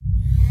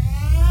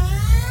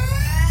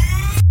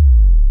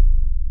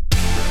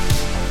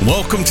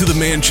Welcome to the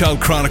Man-Child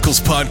Chronicles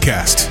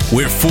Podcast,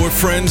 where four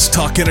friends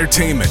talk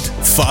entertainment,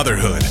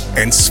 fatherhood,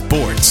 and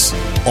sports,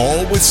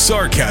 all with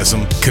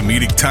sarcasm,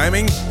 comedic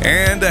timing,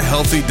 and a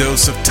healthy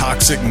dose of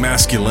toxic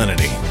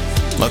masculinity.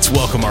 Let's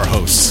welcome our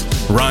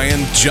hosts,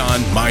 Ryan,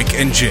 John, Mike,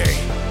 and Jay.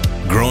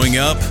 Growing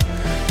up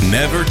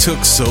never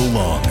took so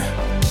long.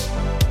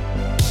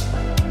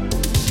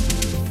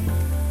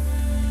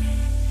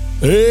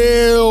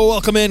 Hey,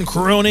 welcome in,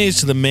 cronies,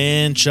 to the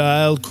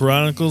Man-Child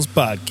Chronicles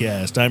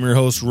Podcast. I'm your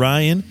host,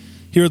 Ryan,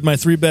 here with my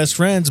three best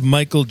friends,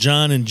 Michael,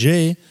 John, and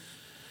Jay.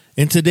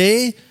 And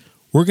today,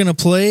 we're going to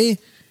play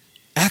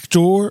actor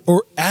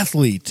or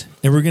athlete,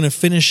 and we're going to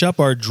finish up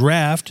our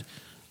draft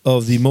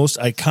of the most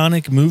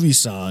iconic movie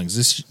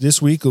songs.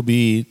 This week will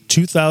be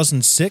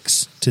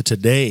 2006 to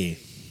today,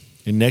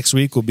 and next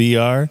week will be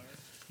our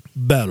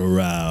battle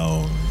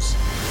rounds.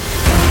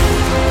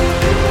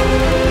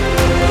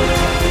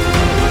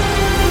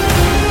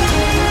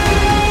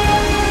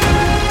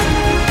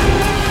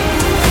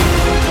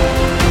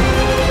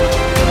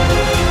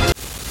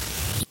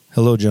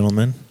 Hello,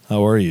 gentlemen.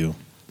 How are you?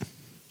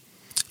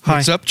 Hi.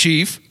 What's up,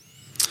 Chief?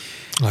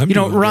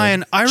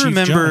 Ryan,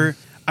 Chief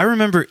I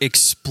remember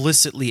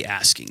explicitly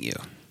asking you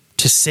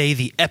to say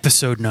the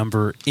episode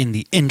number in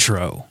the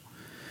intro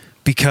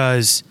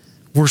because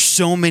we're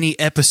so many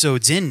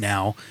episodes in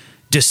now,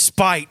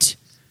 despite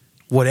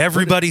what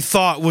everybody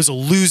thought was a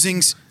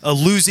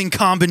losing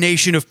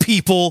combination of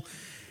people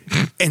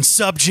and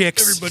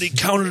subjects. Everybody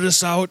counted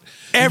us out.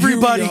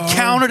 Everybody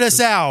counted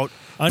us out.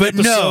 On but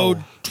episode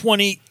no.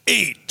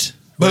 28.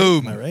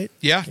 Boom. Am I right?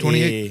 Yeah,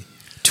 28. Hey,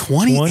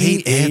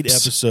 28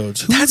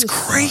 episodes. That's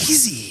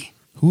crazy.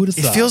 Who would have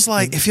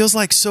thought? It feels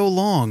like so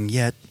long,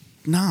 yet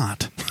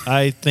not.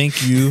 I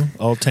thank you,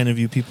 all 10 of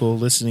you people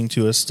listening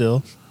to us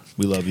still.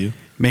 We love you.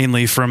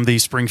 Mainly from the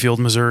Springfield,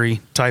 Missouri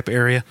type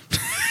area.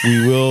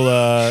 We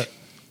will,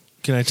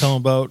 can I tell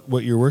them about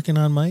what you're working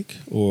on, Mike?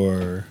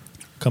 Or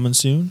coming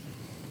soon?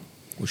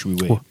 Or should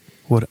we wait?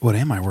 What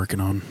am I working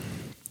on?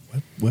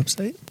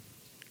 Website?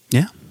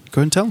 Yeah,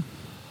 go ahead and tell them.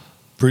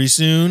 Pretty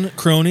soon,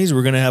 cronies,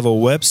 we're going to have a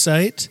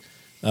website.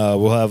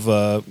 We'll have,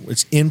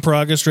 it's in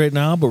progress right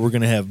now, but we're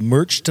going to have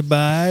merch to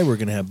buy. We're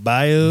going to have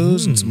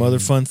bios and some other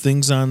fun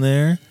things on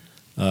there.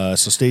 So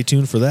stay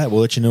tuned for that.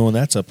 We'll let you know when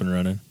that's up and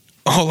running.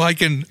 All I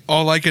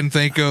can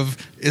think of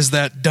is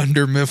that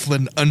Dunder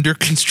Mifflin under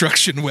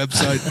construction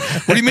website.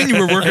 What do you mean you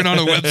were working on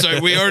a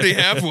website? We already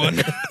have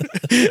one.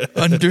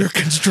 Under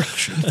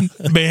construction.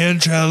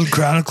 Man-Child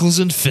Chronicles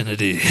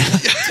Infinity.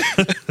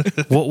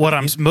 What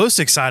I'm most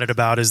excited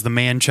about is the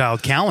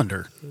Man-Child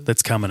calendar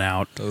that's coming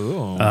out.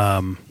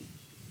 Oh.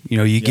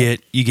 You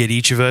get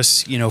each of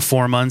us,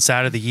 4 months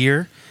out of the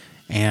year,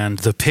 and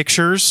the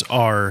pictures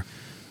are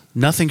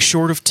nothing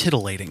short of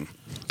titillating.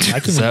 I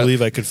couldn't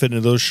believe I could fit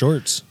into those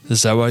shorts.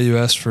 Is that why you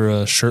asked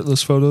for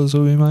shirtless photos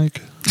of me,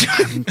 Mike?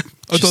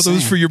 I thought that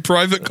was for your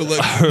private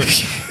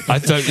collection. I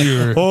thought you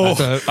were.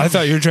 I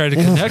thought you were trying to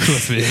connect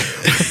with me.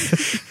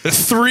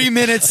 3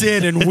 minutes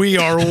in, and we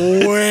are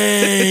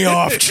way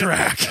off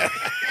track.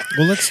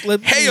 Well,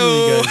 let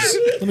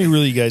me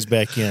reel you guys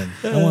back in.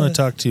 I want to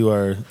talk to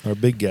our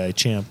big guy,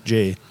 Champ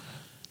Jay.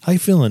 How you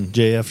feeling,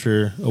 Jay,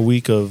 after a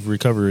week of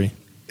recovery?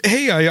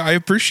 Hey, I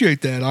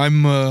appreciate that.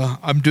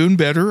 I'm doing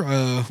better.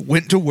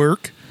 Went to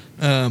work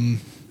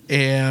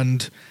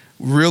and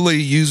really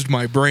used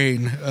my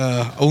brain.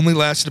 Only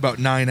lasted about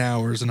 9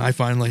 hours, and I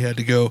finally had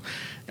to go.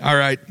 All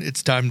right,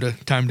 it's time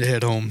to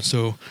head home.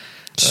 So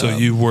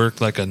you work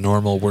like a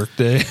normal work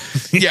day?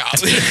 Yeah.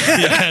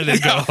 You had to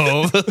go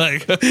home.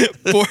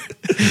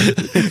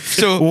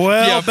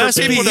 Best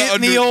be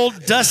hitting the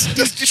old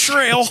dusty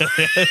trail.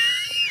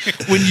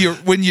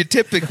 When you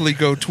typically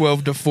go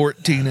 12 to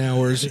 14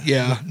 hours,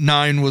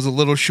 9 was a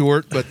little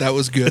short, but that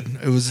was good.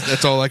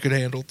 That's all I could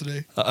handle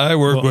today. I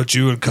work what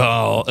you would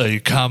call a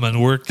common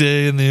work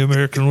day in the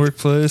American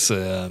workplace,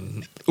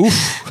 and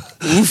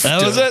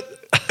that was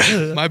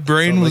it. My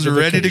brain was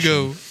ready to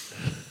go.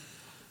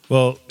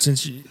 Well,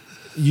 since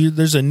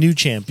there's a new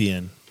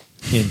champion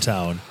in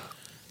town,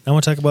 I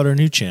want to talk about our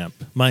new champ,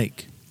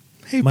 Mike.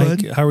 Hey,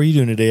 Mike, bud. how are you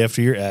doing today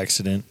after your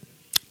accident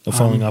of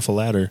falling off a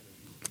ladder?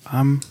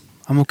 I'm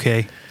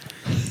okay.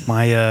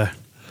 My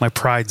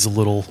pride's a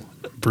little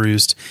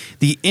bruised.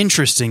 The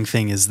interesting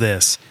thing is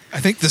this. I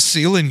think the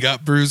ceiling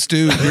got bruised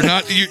too. You're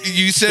not.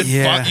 You said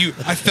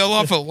I fell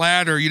off a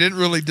ladder. You didn't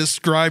really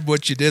describe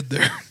what you did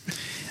there.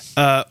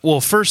 Well,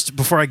 first,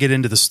 before I get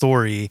into the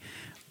story,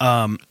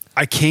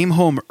 I came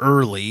home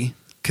early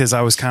because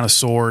I was kind of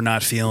sore,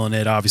 not feeling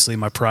it. Obviously,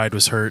 my pride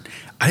was hurt.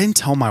 I didn't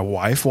tell my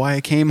wife why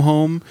I came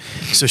home,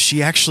 so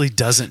she actually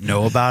doesn't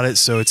know about it.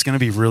 So it's going to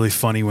be really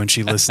funny when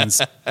she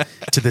listens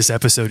to this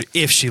episode,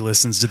 if she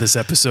listens to this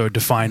episode, to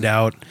find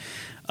out.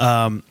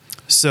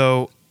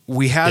 So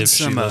we had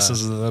she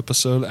listens to the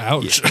episode,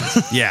 ouch.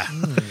 Yeah.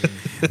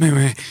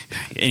 Anyway,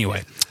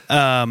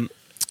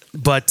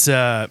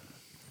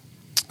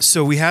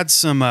 so we had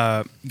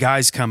some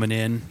guys coming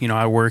in.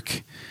 I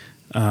work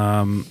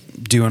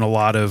doing a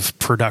lot of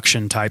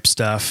production type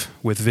stuff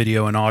with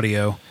video and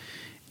audio.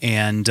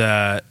 And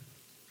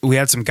we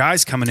had some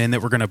guys coming in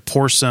that were going to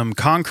pour some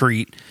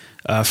concrete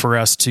for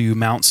us to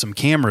mount some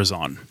cameras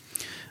on.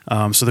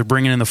 So they're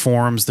bringing in the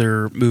forms,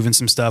 they're moving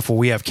some stuff. Well,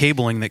 we have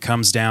cabling that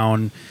comes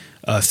down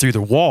through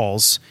the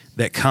walls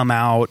that come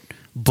out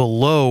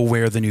below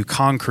where the new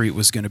concrete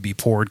was going to be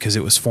poured, because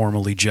it was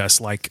formerly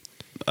just like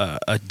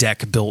a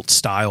deck-built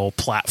style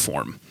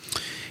platform.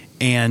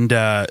 And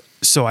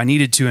so I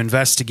needed to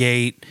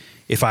investigate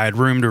if I had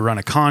room to run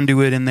a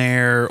conduit in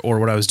there or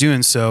what I was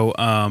doing. So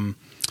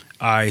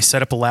I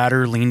set up a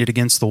ladder, leaned it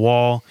against the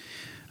wall,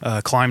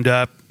 climbed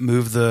up,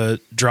 moved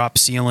the drop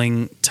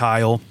ceiling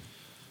tile,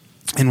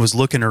 and was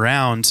looking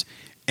around,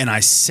 and I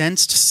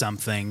sensed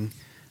something.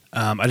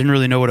 I didn't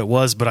really know what it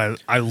was,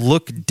 but I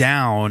looked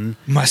down.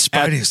 My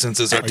spidey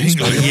senses are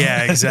tingling.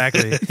 Yeah,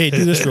 exactly. Hey,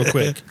 do this real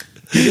quick.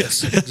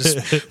 Yes.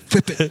 Just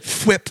whip it.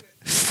 Whip.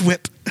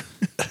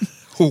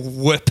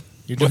 Whip.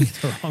 You're doing it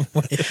the wrong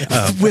way.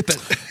 Whip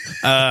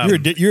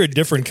it. You're a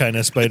different kind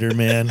of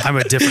Spider-Man. I'm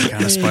a different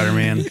kind of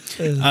Spider-Man.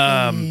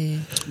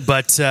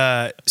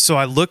 So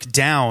I looked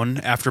down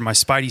after my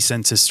spidey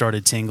senses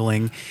started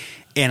tingling,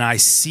 and I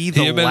see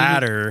the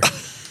ladder.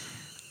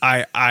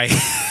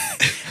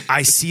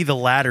 I see the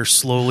ladder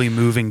slowly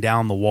moving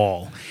down the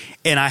wall,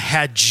 and I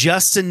had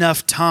just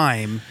enough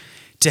time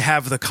to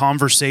have the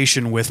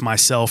conversation with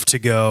myself to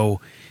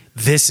go,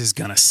 this is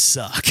gonna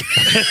suck.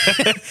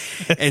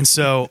 And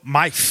so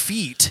my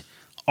feet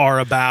are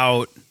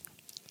about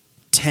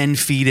 10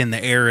 feet in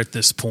the air at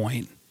this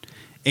point,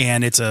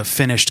 and it's a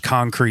finished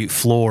concrete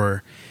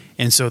floor.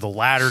 And so the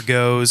ladder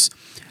goes.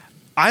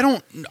 I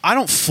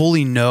don't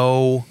fully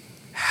know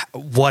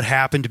what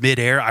happened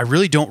midair. I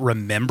really don't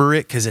remember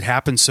it because it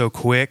happened so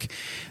quick,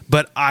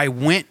 but I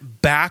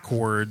went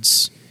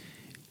backwards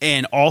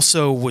and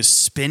also was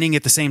spinning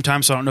at the same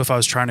time. So I don't know if I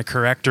was trying to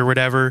correct or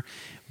whatever,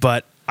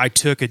 but I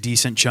took a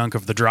decent chunk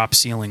of the drop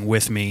ceiling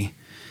with me.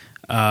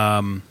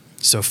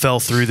 So fell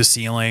through the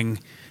ceiling,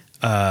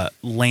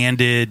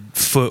 landed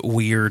foot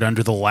weird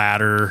under the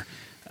ladder.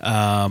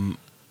 I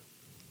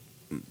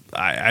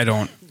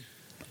don't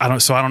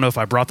know if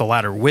I brought the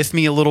ladder with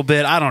me a little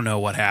bit. I don't know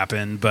what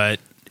happened, but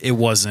it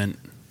wasn't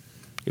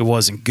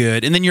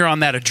good. And then you're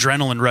on that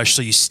adrenaline rush.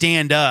 So you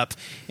stand up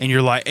and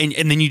you're like,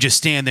 and then you just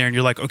stand there and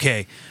you're like,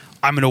 okay,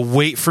 I'm going to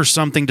wait for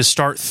something to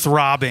start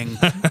throbbing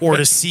or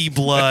to see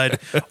blood,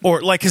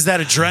 or like, cause that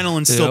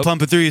adrenaline's still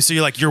pumping through you. So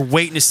you're like, you're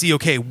waiting to see,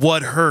 okay,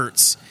 what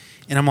hurts?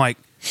 And I'm like,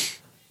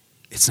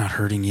 it's not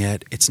hurting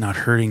yet. It's not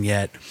hurting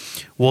yet.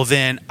 Well,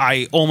 then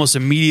I almost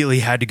immediately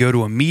had to go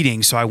to a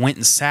meeting. So I went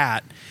and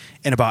sat.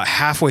 And about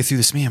halfway through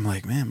this meeting, I'm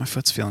like, man, my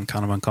foot's feeling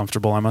kind of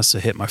uncomfortable. I must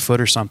have hit my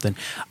foot or something.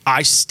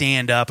 I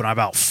stand up and I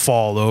about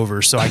fall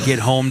over. So I get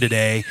home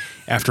today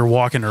after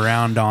walking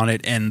around on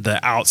it, and the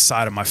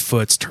outside of my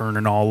foot's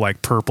turning all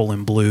like purple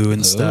and blue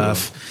and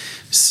stuff.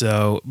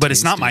 So, but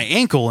it's not my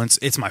ankle;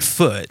 it's my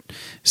foot.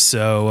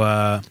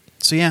 So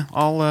yeah,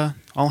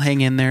 I'll hang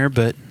in there.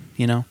 But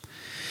you know.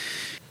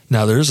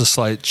 Now there's a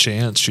slight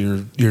chance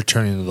you're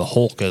turning into the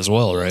Hulk as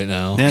well right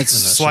now. That's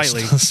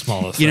slightly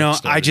small effect. You know,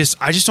 I just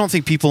don't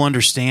think people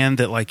understand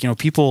that. Like, you know,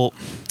 people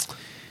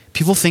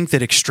think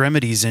that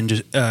extremities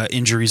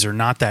injuries are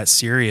not that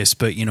serious,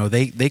 but you know,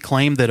 they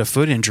claim that a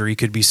foot injury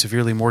could be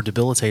severely more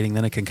debilitating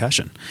than a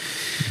concussion.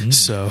 Mm.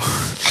 So.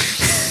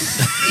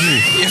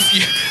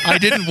 I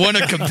didn't want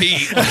to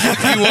compete.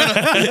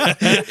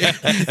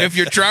 If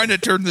you're trying to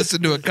turn this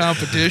into a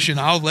competition,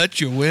 I'll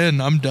let you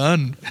win. I'm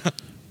done.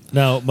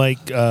 Now,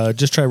 Mike,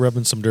 just try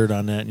rubbing some dirt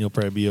on that, and you'll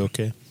probably be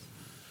okay.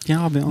 Yeah,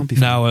 I'll be fine.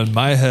 Now, in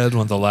my head,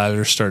 when the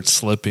ladder starts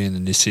slipping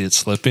and you see it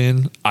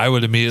slipping, I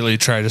would immediately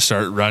try to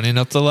start running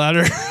up the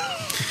ladder,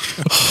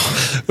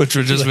 which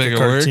would just make it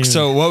work.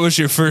 So what was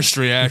your first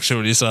reaction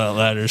when you saw that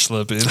ladder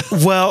slipping?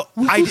 Well,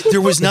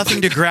 there was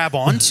nothing to grab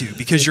onto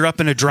because you're up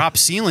in a drop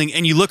ceiling,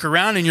 and you look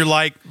around and you're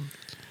like,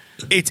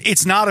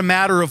 it's not a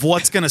matter of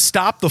what's going to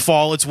stop the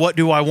fall. It's what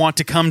do I want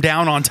to come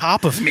down on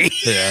top of me.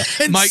 Yeah.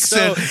 Mike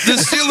said, the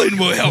ceiling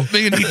will help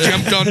me, and he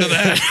jumped onto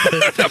that.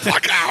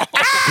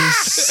 The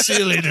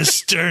ceiling is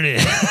sturdy.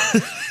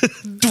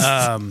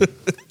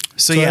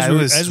 So yeah,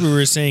 as we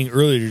were saying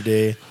earlier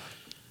today,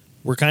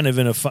 we're kind of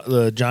in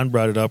John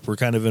brought it up, we're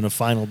kind of in a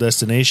Final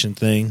Destination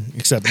thing,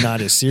 except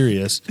not as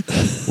serious,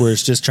 where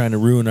it's just trying to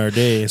ruin our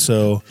day.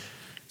 So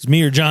it's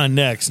me or John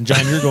next, and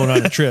John, you're going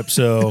on a trip,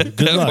 so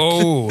good luck.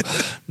 Oh,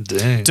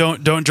 dang!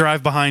 Don't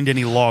drive behind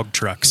any log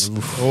trucks.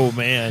 Oof. Oh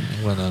man!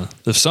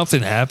 If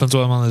something happens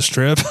while I'm on this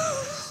trip,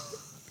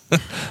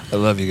 I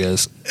love you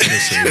guys.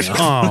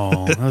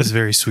 Oh, that was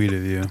very sweet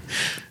of you.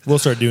 We'll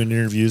start doing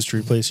interviews to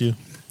replace you.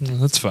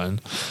 That's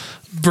fine.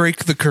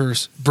 Break the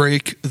curse.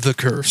 Break the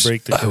curse.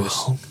 Break the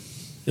curse.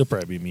 You'll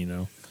probably be me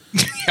now.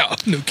 Yeah,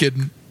 no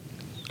kidding.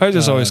 I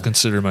just always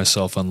consider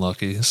myself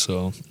unlucky,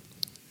 so.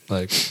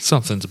 Like,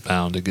 something's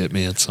bound to get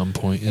me at some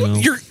point, you know?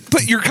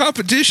 But your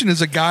competition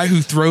is a guy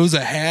who throws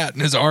a hat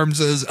and his arm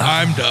says,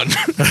 I'm done.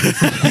 I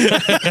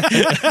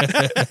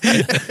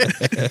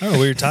don't know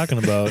what you're talking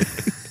about.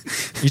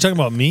 You talking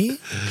about me?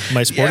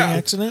 My sporting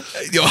accident?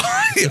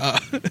 Yeah.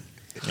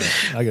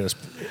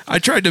 I I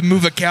tried to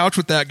move a couch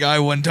with that guy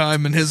one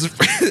time, and his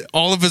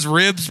all of his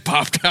ribs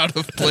popped out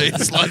of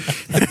place. Like,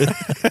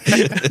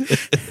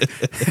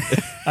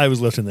 I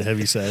was lifting the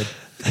heavy side.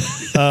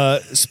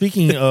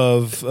 Speaking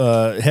of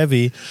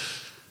heavy,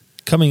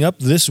 coming up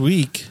this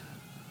week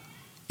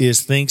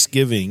is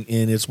Thanksgiving,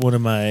 and it's one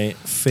of my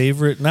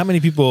favorite, not many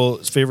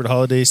people's favorite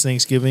holidays,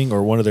 Thanksgiving,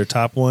 or one of their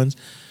top ones.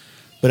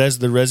 But as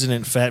the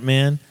resident fat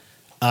man,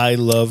 I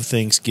love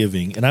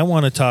Thanksgiving. And I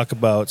want to talk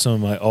about some of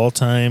my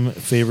all-time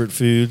favorite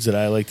foods that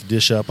I like to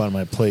dish up on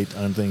my plate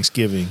on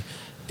Thanksgiving,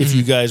 if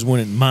you guys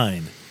wouldn't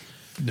mind.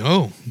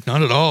 no,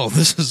 not at all.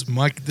 This is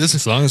Mike. This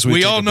is As long as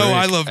we take all a know break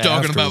I love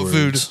talking about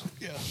food. afterwards.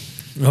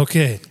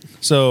 Okay.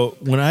 So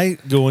when I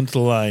go into the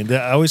line,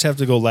 I always have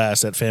to go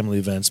last at family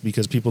events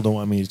because people don't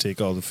want me to take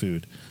all the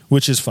food,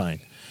 which is fine.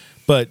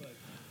 But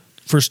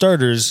for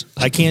starters,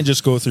 I can't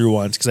just go through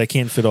once because I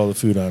can't fit all the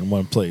food on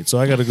one plate. So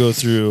I got to go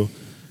through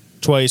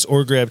twice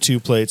or grab 2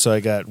 plates so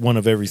I got one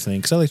of everything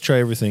because I like to try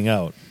everything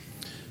out.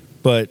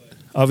 But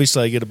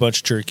obviously I get a bunch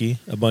of turkey,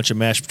 a bunch of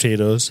mashed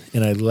potatoes,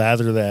 and I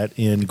lather that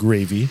in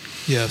gravy.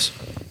 Yes.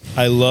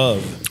 I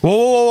love,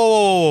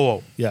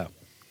 Whoa. yeah.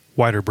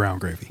 White or brown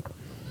gravy?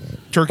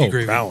 Turkey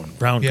gravy.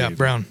 Brown Yeah, gravy.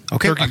 brown.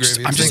 Okay, Turkey I'm just,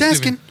 gravy. I'm just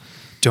Thanksgiving.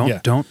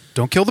 asking.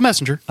 Don't kill the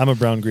messenger. I'm a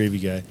brown gravy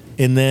guy.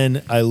 And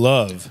then I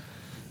love,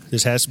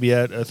 this has to be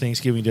at a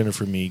Thanksgiving dinner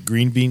for me,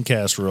 green bean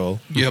casserole.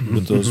 Yep.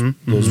 With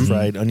those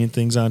fried onion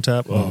things on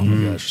top. Oh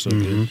my gosh, so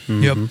good.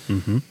 Yep.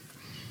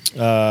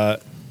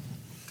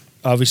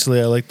 Obviously,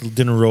 I like the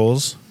dinner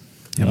rolls.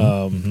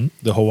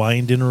 The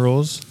Hawaiian dinner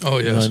rolls. Oh,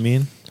 You know yes. what I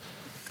mean?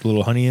 A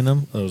little honey in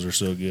them. Those are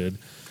so good.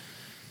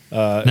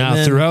 Now, And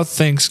then- throughout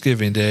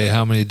Thanksgiving Day,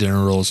 how many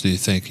dinner rolls do you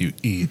think you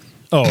eat?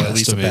 Oh, at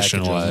least a package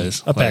of them.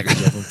 estimation-wise. A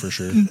package of them for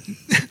sure.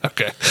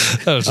 Okay.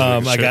 That was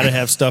I sure. got to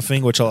have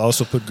stuffing, which I'll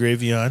also put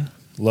gravy on.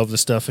 Love the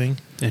stuffing.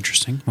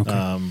 Interesting. Okay.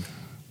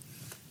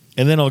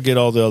 And then I'll get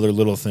all the other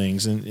little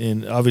things.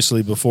 And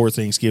obviously, before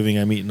Thanksgiving,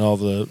 I'm eating all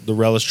the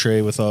relish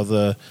tray with all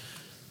the.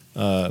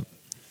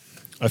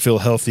 I feel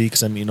healthy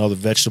because I'm eating all the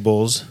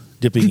vegetables,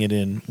 dipping it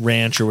in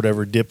ranch or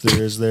whatever dip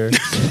there is there.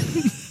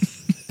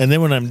 And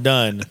then when I'm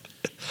done,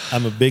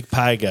 I'm a big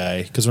pie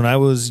guy because when I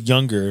was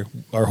younger,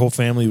 our whole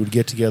family would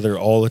get together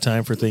all the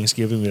time for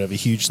Thanksgiving. We'd have a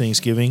huge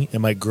Thanksgiving.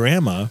 And my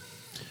grandma,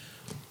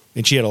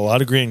 and she had a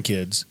lot of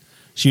grandkids,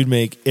 she would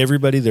make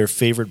everybody their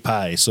favorite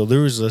pie. So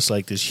there was this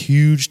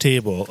huge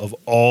table of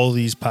all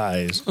these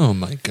pies. Oh,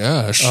 my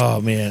gosh.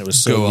 Oh, man, it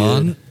was so Go good.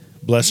 on.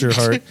 Bless her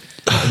heart.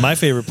 My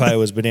favorite pie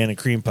was banana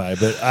cream pie,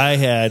 but I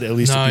had at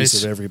least a piece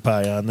Nice. of every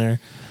pie on there.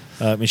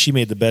 And she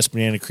made the best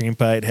banana cream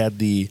pie. It had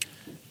the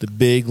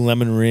big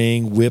lemon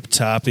ring, whipped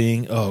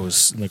topping. Oh, and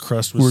the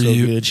crust was Were so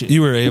you good.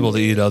 you were able to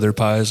eat other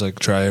pies, like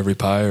try every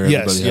pie, or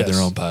Yes, everybody had yes.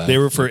 their own pie? They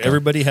were for Okay.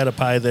 everybody had a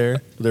pie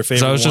there. Their favorite.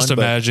 So I was just one,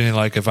 but- imagining,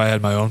 like, if I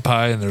had my own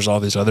pie and there's all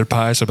these other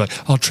pies, I'd be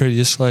like, I'll trade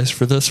you a slice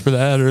for this, for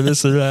that, or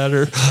this or that,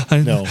 or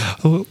No.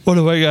 What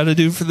do I got to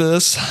do for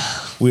this?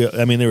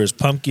 there was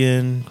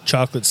pumpkin,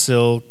 chocolate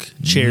silk,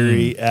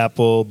 cherry,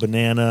 apple,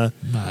 banana.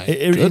 My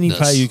Any goodness.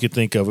 pie you could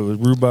think of. It was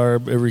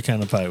rhubarb. Every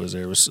kind of pie was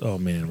there. It was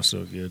it was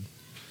so good.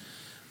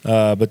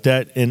 But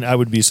that, and I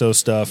would be so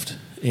stuffed.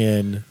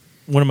 And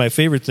one of my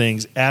favorite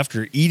things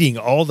after eating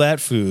all that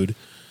food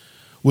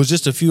was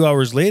just a few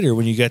hours later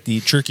when you got to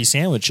eat turkey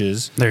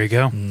sandwiches, there you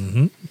go.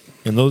 and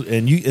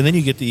then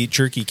you get to eat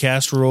turkey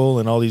casserole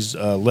and all these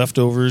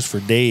leftovers for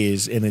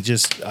days. And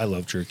I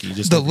love turkey.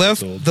 Just The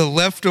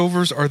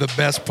leftovers are the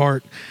best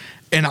part.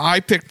 And I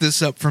picked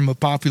this up from a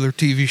popular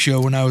TV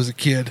show when I was a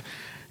kid.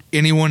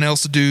 Anyone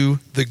else do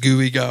the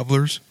gooey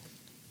gobblers?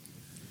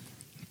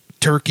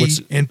 Turkey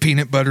and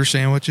peanut butter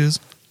sandwiches.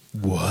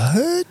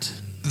 What?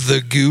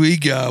 The gooey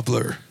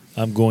gobbler.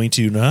 I'm going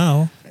to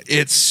now.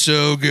 It's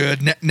so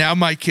good. Now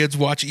my kids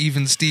watch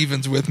Even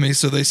Stevens with me,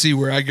 so they see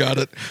where I got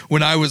it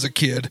when I was a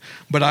kid.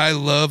 But I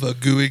love a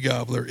gooey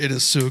gobbler. It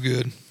is so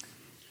good.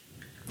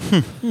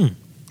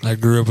 I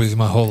grew up with you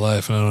my whole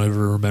life, and I don't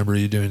ever remember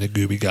you doing a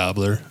gooby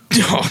gobbler.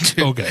 Oh,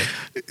 dude. Okay.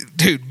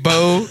 Dude,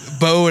 Bo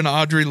and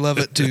Audrey love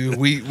it too.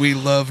 We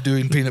love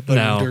doing peanut butter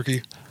and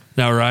turkey.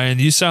 Now, Ryan,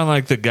 you sound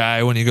like the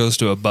guy when he goes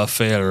to a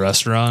buffet at a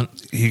restaurant.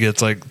 He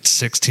gets like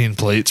 16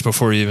 plates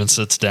before he even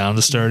sits down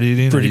to start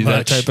eating. Pretty Are you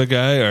much. that type of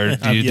guy, or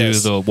do you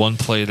Yes. do the one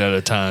plate at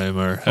a time?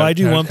 Or Well, I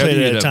do one how do plate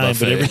you at eat a time, but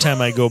buffet? every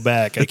time I go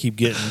back, I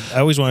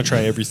always want to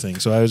try everything.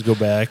 So I always go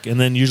back. And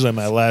then usually on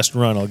my last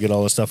run, I'll get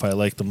all the stuff I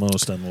like the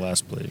most on the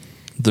last plate.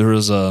 There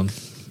was a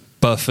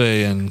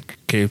buffet in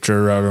Cape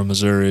Girardeau,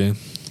 Missouri.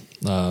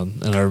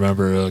 And I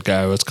remember a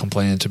guy was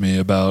complaining to me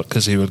about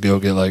because he would go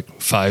get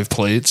like 5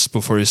 plates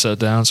before he sat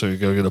down. So he'd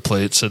go get a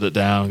plate, sit it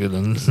down, get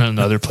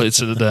another plate,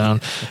 sit it down.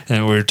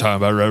 And we were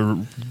talking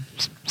about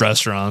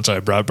restaurants. I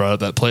brought up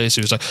that place.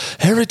 He was like,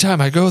 every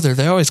time I go there,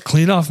 they always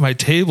clean off my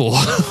table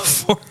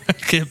before I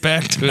get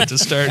back to it to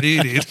start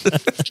eating.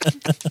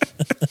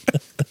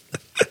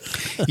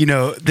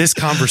 This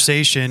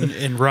conversation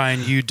and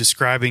Ryan, you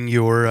describing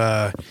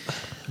your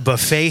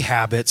buffet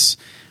habits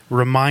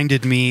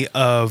reminded me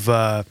of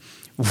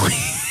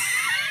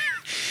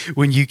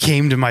when you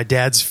came to my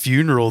dad's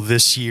funeral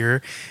this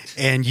year,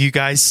 and you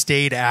guys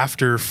stayed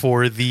after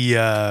for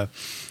the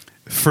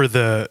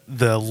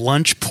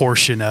lunch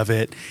portion of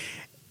it,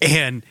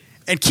 and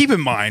keep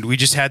in mind, we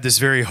just had this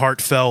very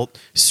heartfelt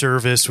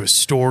service with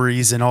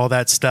stories and all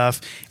that stuff.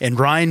 And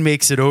Ryan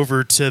makes it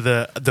over to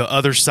the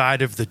other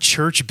side of the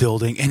church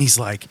building, and he's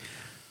like,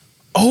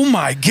 "Oh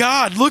my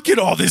God, look at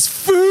all this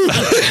food!"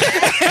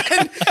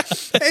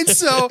 and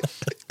so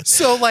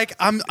like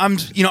I'm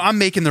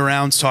making the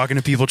rounds, talking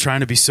to people, trying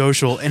to be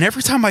social. And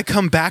every time I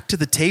come back to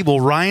the table,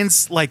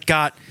 Ryan's like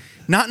got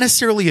not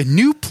necessarily a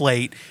new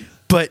plate,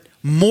 but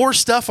more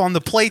stuff on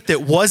the plate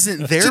that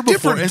wasn't there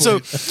before. And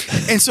so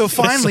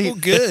finally, so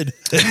good.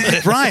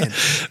 Ryan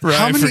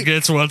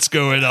forgets what's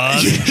going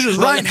on.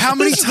 Ryan, how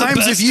many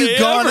times have you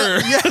gone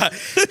up? Yeah.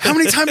 How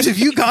many times have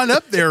you gone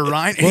up there,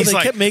 Ryan? And well, they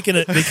kept making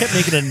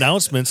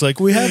announcements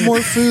like, "We have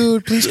more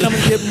food, please come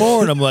and get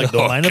more." And I'm like,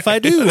 "Don't mind if I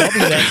do. I'll be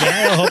that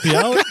guy. I'll help you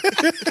out."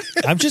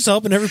 I'm just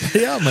helping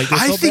everybody out. I'm like,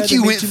 I think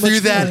you went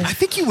through that. I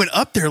think you went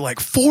up there like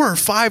 4 or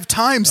 5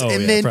 times,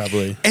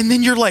 probably. And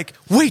then you're like,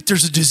 "Wait,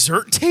 there's a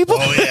dessert table?"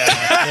 Oh yeah.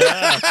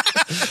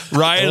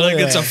 Ryan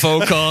gets a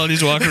phone call and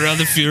he's walking around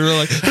the funeral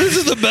like, "This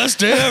is the best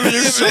day ever.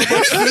 There's so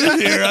much food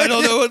here. I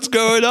don't know what's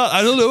going on.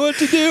 I don't know what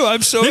to do.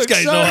 I'm so excited.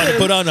 This guy knows how to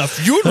put on a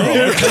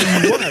funeral."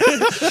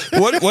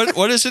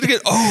 What is it again?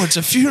 Oh, it's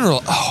a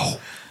funeral.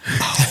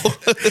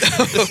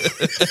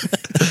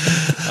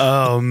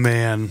 Oh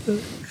man.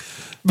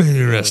 May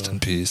he rest in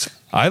peace.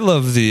 I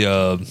love the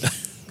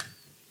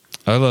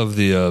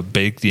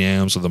baked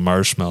yams with the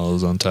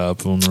marshmallows on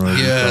top of them. Right?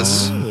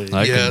 Yes.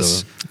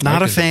 Yes.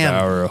 Not a fan.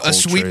 A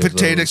sweet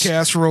potato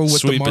casserole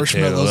with the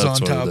marshmallows on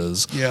top.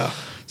 Yeah.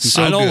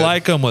 So I don't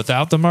like them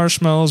without the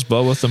marshmallows,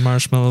 but with the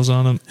marshmallows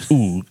on them,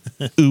 ooh,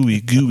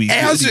 ooey gooey.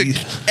 As a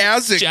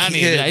Johnny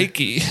kid,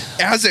 Likey.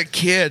 As a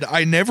kid,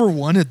 I never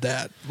wanted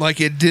that.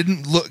 Like, it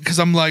didn't look, because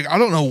I'm like, I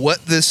don't know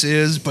what this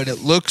is, but it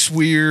looks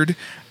weird.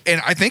 And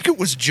I think it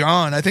was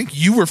John. I think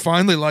you were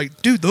finally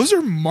like, "Dude, those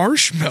are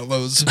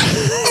marshmallows."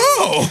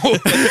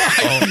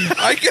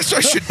 I guess I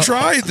should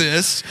try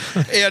this.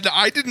 And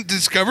I didn't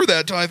discover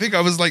that until I think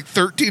I was like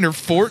 13 or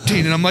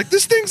 14. And I'm like,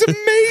 this thing's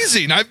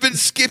amazing. I've been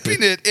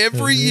skipping it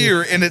every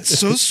year, and it's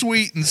so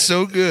sweet and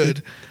so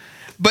good.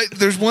 But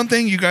there's one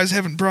thing you guys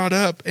haven't brought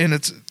up, and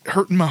it's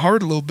hurting my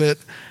heart a little bit: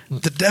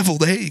 the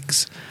deviled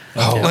eggs.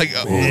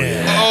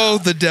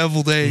 The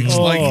deviled eggs.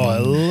 Oh, I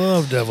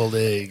love deviled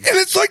eggs. And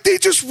it's like they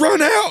just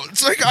run out.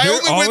 It's like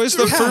they're always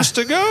the first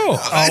to go.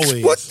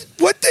 Always.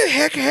 What the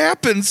heck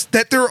happens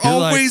that they're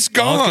always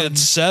gone? I'll get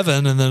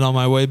 7, and then on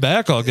my way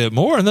back, I'll get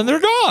more, and then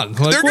they're gone.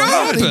 Like, they're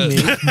what gone.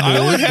 happened? I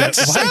only had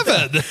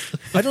 7.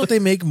 Why don't they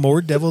make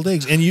more deviled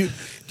eggs? And do you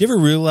ever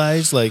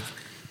realize, like,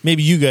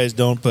 maybe you guys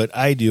don't, but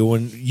I do,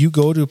 when you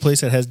go to a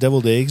place that has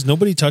deviled eggs,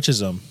 nobody touches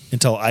them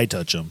until I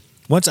touch them.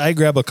 Once I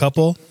grab a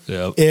couple,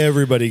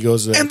 everybody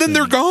goes there. And then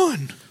they're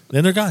gone.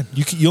 Then they're gone.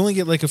 You only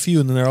get like a few,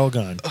 and then they're all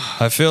gone.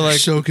 I feel like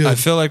so good. I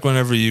feel like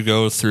whenever you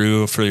go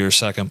through for your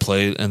second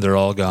plate and they're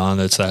all gone,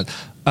 it's that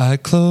I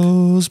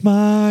close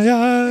my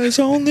eyes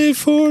only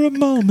for a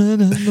moment,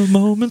 and the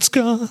moment's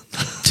gone.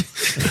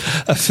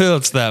 I feel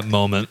it's that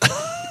moment.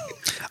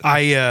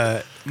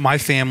 My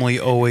family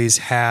always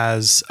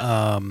has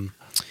a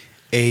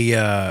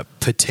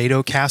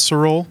potato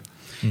casserole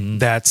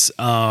that's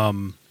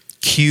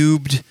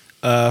cubed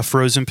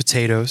frozen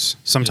potatoes.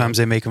 Sometimes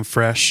they make them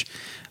fresh.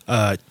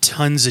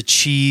 Tons of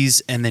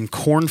cheese, and then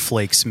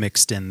cornflakes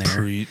mixed in there.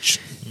 Preach.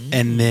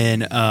 And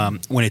then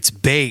when it's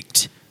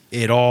baked,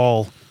 it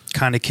all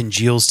kind of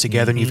congeals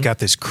together, and you've got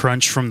this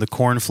crunch from the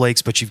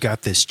cornflakes, but you've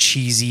got this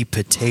cheesy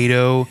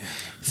potato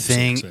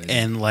thing, so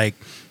and like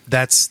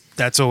that's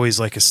always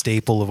like a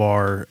staple of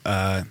our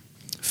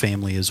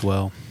family as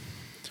well.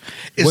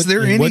 What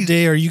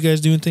day are you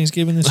guys doing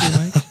Thanksgiving this year,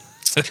 Mike?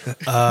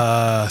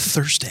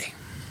 Thursday.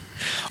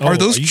 Are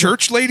those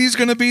church ladies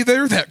going to be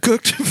there that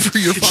cooked for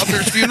your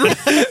father's funeral?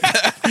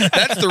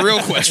 That's the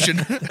real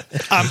question.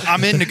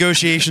 I'm in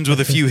negotiations with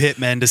a few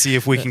hitmen to see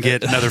if we can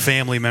get another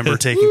family member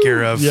taken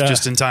care of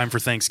just in time for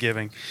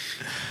Thanksgiving.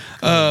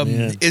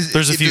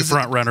 There's a few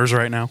front runners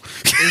right now.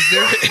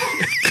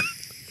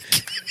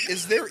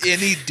 Is there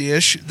any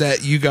dish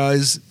that you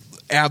guys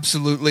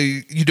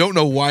absolutely, you don't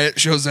know why it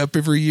shows up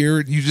every year,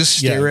 and you just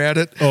stare at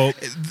it? Oh,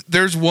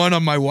 there's one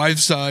on my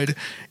wife's side.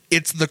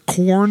 It's the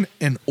corn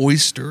and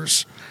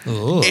oysters.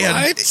 Oh. And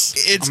I'm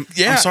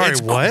sorry,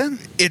 what?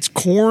 It's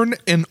corn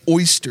and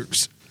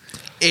oysters,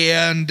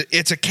 and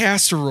it's a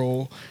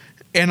casserole.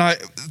 And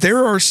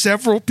there are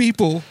several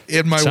people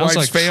in my Sounds wife's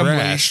like family,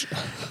 trash.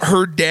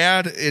 her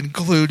dad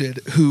included,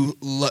 who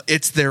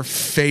it's their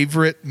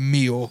favorite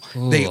meal.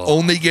 Ugh. They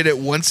only get it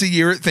once a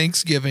year at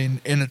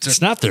Thanksgiving, and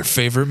it's not their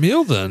favorite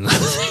meal then.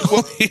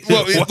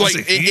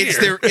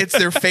 It's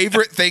their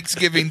favorite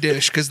Thanksgiving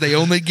dish because they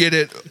only get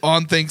it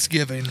on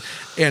Thanksgiving,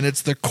 and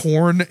it's the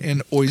corn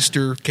and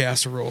oyster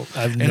casserole.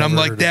 And I'm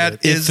like,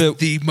 that is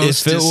the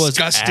most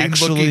disgusting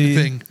looking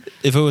thing.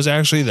 if it was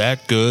actually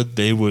that good,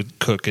 they would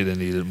cook it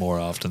and eat it more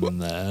often than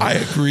that. I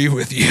agree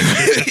with you.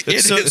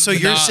 So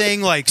you're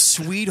saying like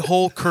sweet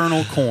whole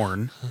kernel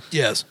corn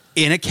yes,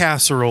 in a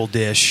casserole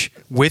dish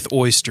with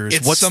oysters.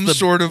 It's what's some the,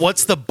 sort of-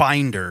 what's the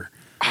binder?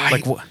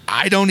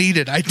 I don't eat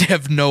it. I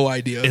have no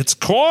idea. It's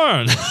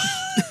corn.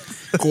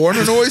 Corn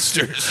and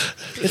oysters.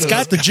 It's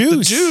got the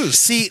juice.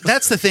 See,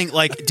 that's the thing.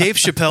 Like Dave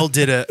Chappelle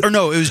it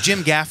was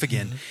Jim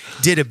Gaffigan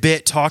did a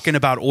bit talking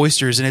about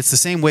oysters, and it's the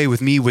same way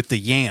with me with the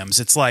yams.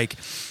 It's like,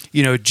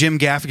 Jim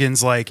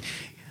Gaffigan's like,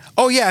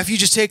 oh yeah, if you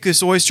just take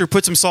this oyster,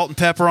 put some salt and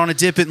pepper on it,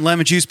 dip it in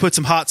lemon juice, put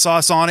some hot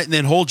sauce on it, and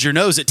then hold your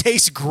nose, it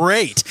tastes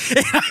great.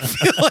 And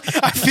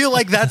I feel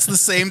like that's the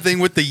same thing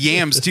with the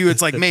yams too.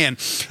 It's like, man,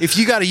 if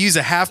you got to use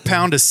a half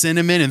pound of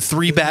cinnamon and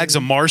 3 bags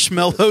of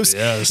marshmallows,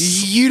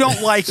 you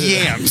don't like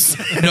yams.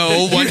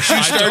 No, once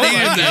you start eating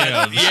like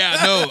that, yams.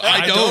 yeah, no,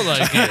 I don't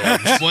like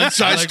yams.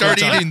 Once I like start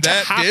what's on eating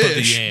that top of the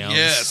dish, yams.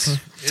 yes,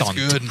 It's on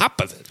good. top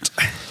of it.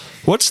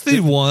 What's the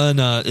one?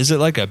 Is it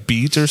like a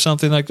beet or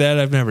something like that?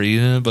 I've never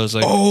eaten it, but it's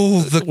like,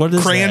 the what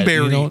is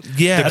cranberry. That?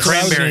 Yeah, The That's what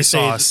I was cranberry gonna say.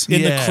 sauce.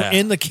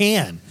 In the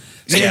can.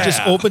 Someone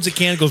just opens a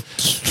can and goes.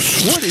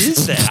 What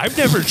is that? I've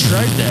never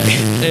tried that.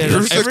 And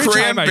There's the every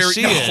time I cranberry-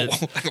 see no.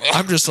 it,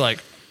 I'm just like,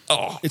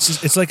 oh,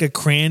 It's like a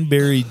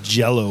cranberry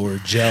jello or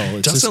gel.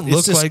 it doesn't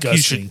look like you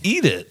should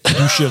eat it.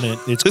 You shouldn't.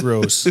 It's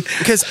gross.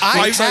 Because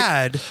I've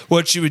had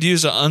What you would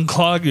use to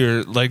unclog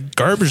your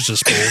garbage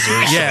disposal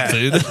or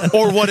something.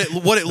 or what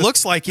it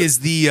looks like is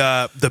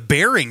the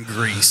bearing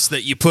grease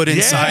that you put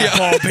inside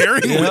ball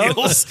bearing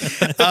wheels.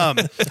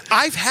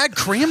 I've had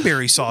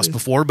cranberry sauce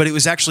before, but it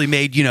was actually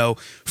made,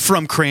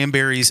 from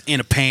cranberries in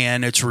a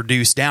pan. It's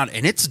reduced down,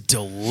 and it's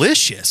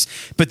delicious.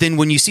 But then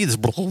when you see this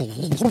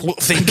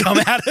thing come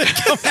out of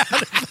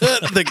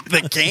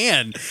the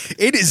can,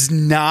 it is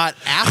not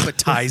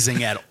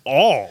appetizing at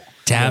all.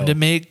 Time to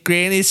make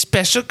Granny's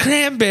special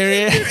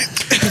cranberry.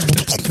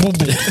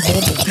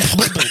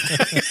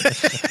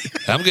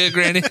 I'm good,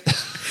 Granny.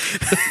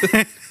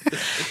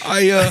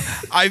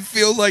 I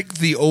feel like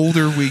the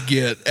older we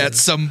get, at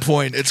some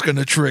point it's going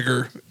to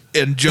trigger.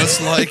 And just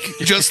like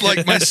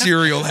my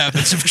cereal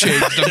habits have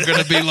changed, I'm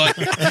going to be like,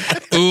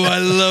 "Ooh, I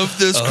love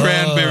this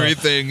cranberry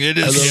thing. It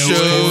is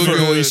so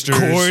good.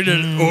 Corn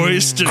and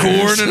oysters.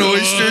 Corn and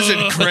oysters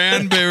and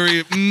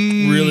cranberry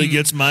Really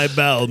gets my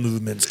bowel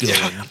movements going.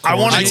 I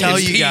want to I tell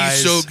can you pee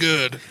guys. so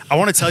good. I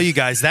want to tell you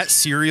guys that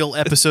cereal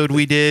episode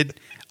we did.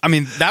 I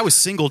mean, that was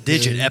single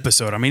digit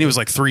episode. I mean, it was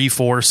like 3,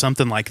 4,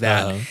 something like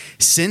that.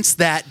 Since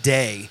that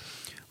day,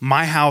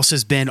 my house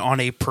has been on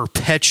a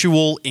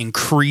perpetual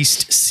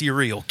increased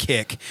cereal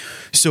kick.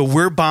 So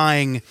we're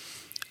buying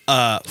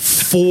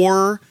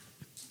 4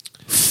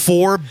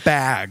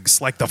 bags,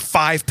 like the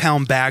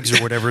 5-pound bags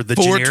or whatever, the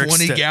 4 generic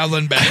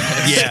 20-gallon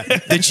bags. yeah,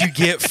 that you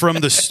get from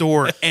the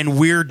store. And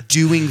we're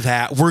doing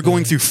that. We're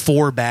going through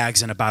 4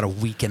 bags in about a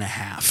week and a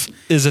half.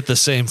 Is it the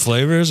same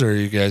flavors, or are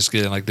you guys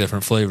getting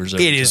different flavors? It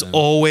is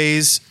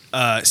always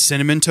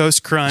cinnamon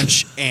toast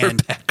crunch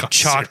and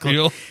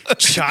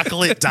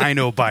chocolate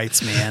dino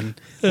bites, man.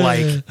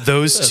 Like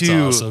those That's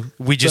two, awesome.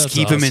 we just That's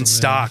keep them in awesome,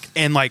 stock.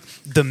 And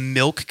the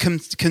milk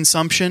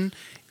consumption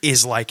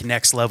is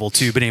next level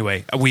too. But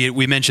anyway,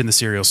 we mentioned the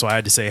cereal, so I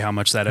had to say how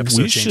much that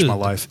episode changed my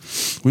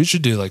life. We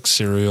should do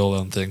cereal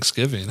on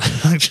Thanksgiving.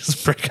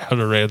 Just break out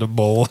a random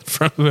bowl in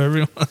front of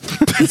everyone.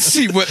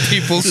 See what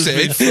people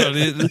say. Be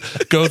funny.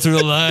 Go through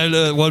a line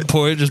at one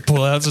point, just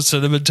pull out some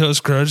cinnamon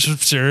toast crunch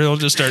cereal,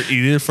 just start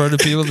eating in front of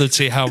people, then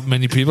see how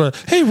many people are,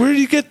 hey, where do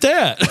you get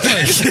that?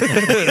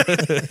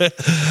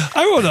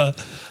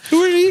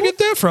 Where do you get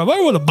that from?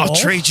 I want a ball. I'll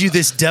trade you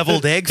this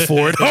deviled egg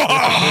for it.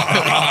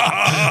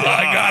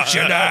 I got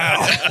you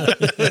now.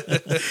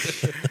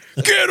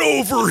 Get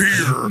over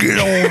here. Get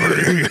over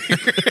here.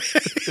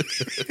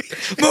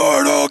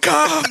 Mortal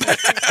Kombat.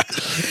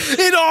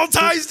 It all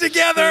ties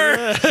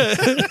together.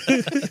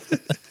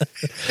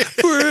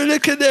 We're in a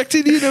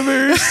connected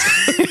universe.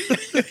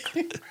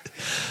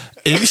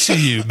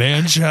 MCU,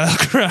 Man-Child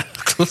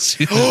Chronicles.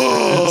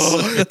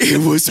 It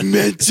was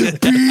meant to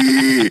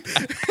be.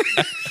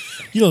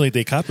 You don't think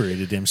they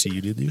copyrighted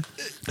MCU, did you?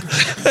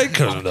 They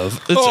couldn't have.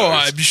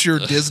 I'm sure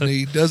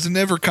Disney doesn't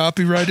ever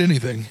copyright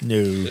anything. No.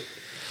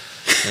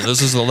 And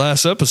this is the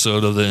last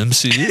episode of the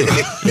MCU.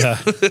 Yeah.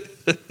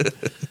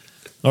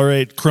 All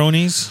right,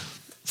 cronies,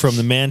 from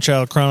the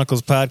Man-Child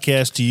Chronicles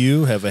Podcast to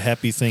you, have a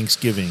happy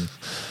Thanksgiving.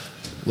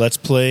 Let's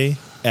play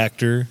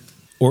actor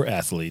or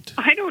athlete.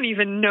 I don't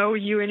even know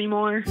you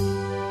anymore.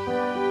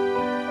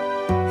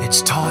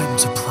 It's time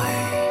to play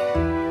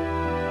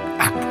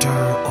actor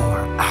or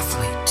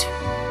athlete.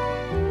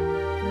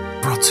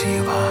 Brought to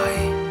you by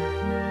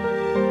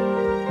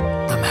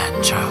the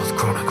Man-Child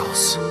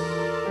Chronicles.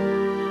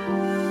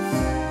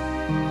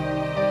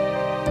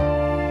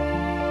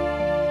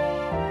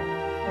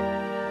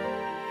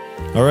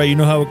 All right, you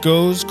know how it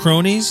goes,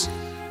 cronies,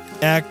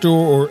 actor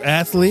or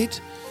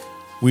athlete.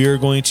 We are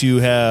going to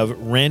have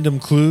random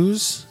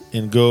clues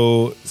and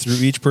go through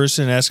each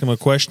person and ask them a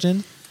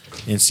question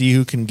and see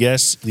who can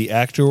guess the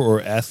actor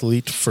or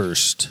athlete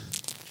first.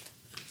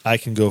 I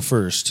can go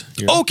first.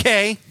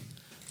 Okay.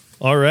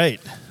 All right.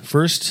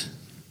 First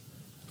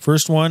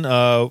one,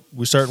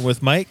 we're starting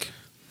with Mike.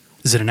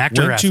 Is it an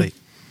actor or athlete?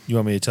 You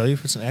want me to tell you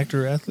if it's an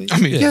actor or athlete? I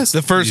mean, Yes.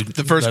 the first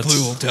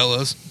clue will tell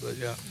us. But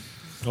yeah.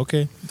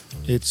 Okay.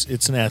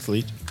 It's an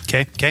athlete.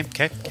 Okay.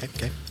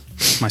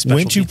 My specialty.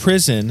 Went to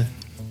prison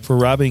for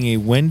robbing a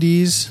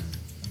Wendy's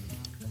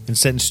and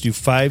sentenced to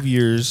 5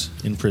 years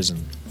in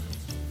prison.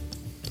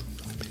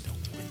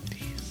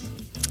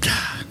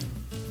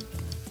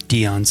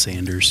 Deion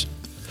Sanders.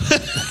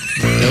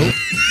 Nope.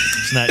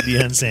 It's not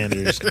Deion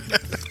Sanders.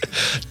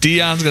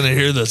 Deion's going to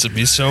hear this and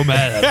be so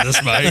mad at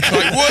this, Mike.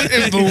 Like, what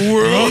in the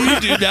world? You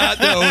do not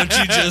know what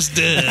you just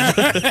did.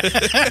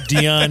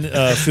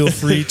 Deion, feel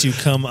free to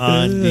come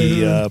on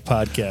the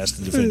podcast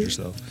and defend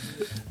yourself.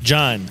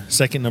 John,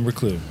 second number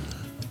clue.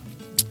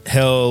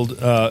 Held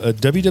a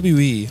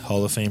WWE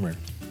Hall of Famer.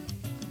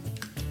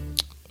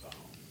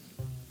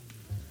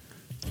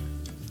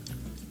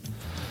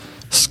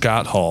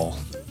 Scott Hall.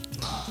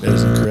 That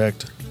is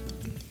incorrect.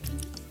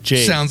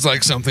 Jay. Sounds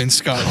like something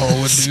Scott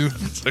Hall would do.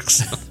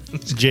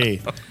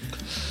 Jay.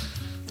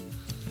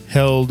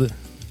 Held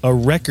a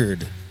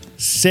record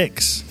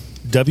 6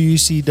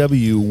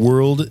 WCW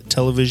World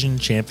Television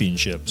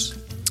Championships.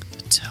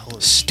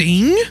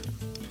 Sting?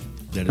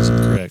 That is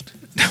incorrect.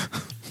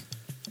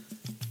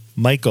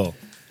 Michael.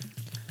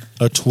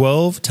 A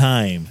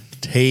 12-time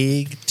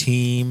tag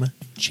team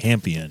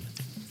champion.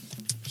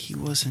 He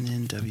wasn't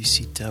in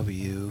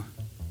WCW.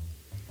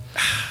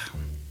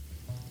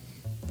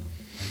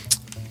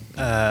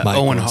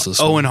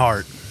 Owen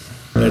Hart.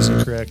 That is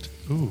incorrect.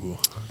 Ooh.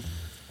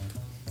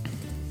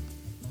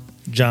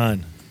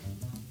 John.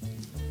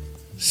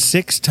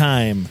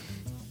 6-time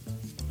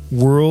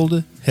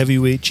world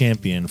heavyweight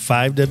champion.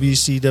 5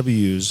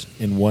 WCWs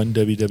and 1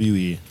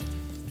 WWE.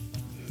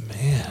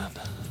 Man.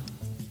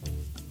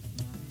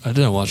 I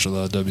didn't watch a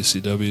lot of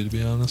WCW, to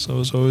be honest. I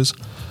was always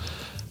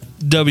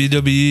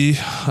WWE.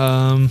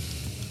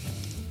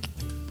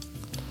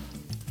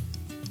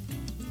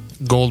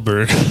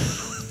 Goldberg.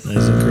 That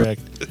is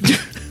incorrect.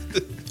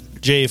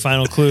 Jay,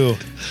 final clue.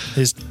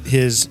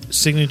 His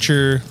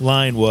signature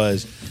line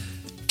was,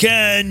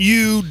 "Can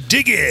you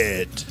dig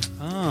it?"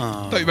 Oh.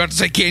 I thought you were about to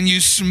say, "Can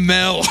you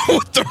smell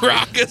what the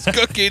Rock is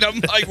cooking?" I'm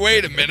like,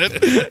 wait a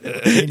minute.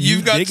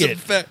 You've got dig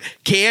some it?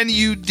 Can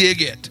you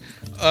dig it?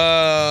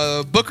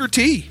 Booker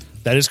T.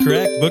 That is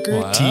correct.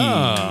 Booker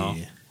Wow.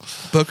 T.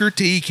 Booker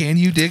T. Can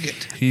you dig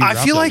it? He I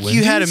feel robbed like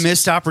you had a Wendy's?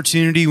 missed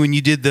opportunity when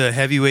you did the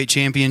heavyweight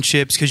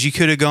championships because you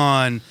could have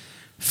gone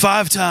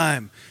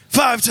 5-time.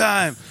 That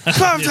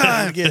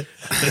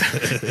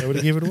would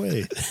have given it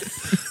away.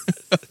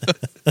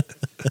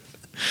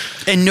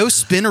 And no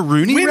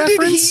Spinaroonie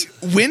reference?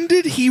 When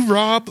did he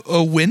rob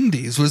a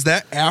Wendy's? Was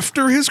that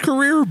after his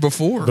career or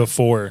before?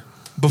 Before.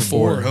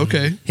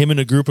 Okay. Him and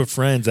a group of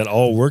friends that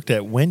all worked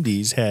at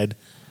Wendy's had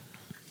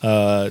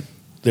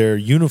their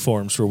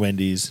uniforms for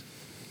Wendy's,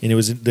 and it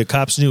was the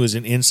cops knew it was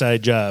an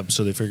inside job,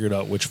 so they figured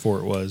out which four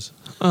it was.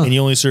 And he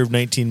only served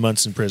 19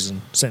 months in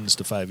prison, sentenced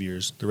to 5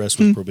 years. The rest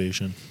was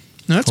probation.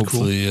 That's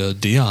Hopefully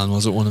Dion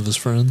wasn't one of his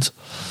friends.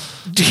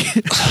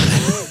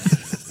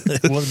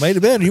 Well, it might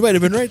have been. You might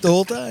have been right the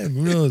whole time.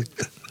 Who knows?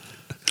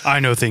 I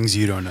know things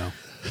you don't know.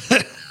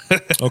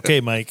 Okay,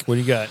 Mike, what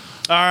do you got?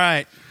 All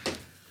right.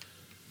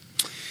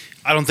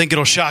 I don't think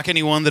it'll shock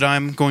anyone that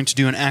I'm going to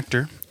do an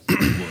actor.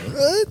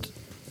 What?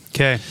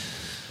 Okay.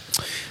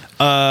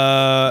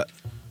 I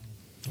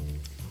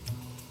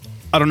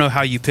don't know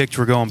how you picked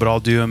we're going, but I'll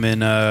do them in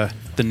the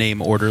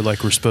name order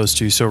like we're supposed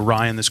to. So,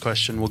 Ryan, this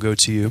question will go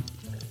to you.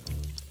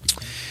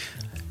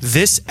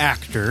 This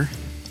actor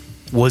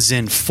was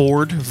in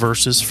Ford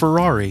versus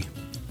Ferrari.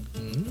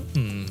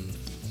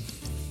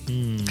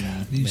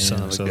 You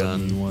son of a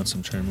gun. I'm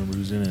trying to remember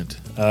who's in it.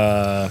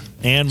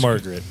 Anne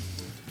Margaret.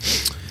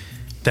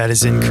 That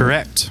is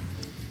incorrect.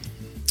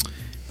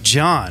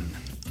 John,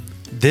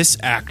 this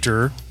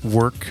actor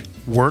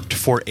worked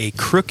for a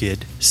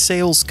crooked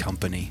sales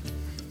company.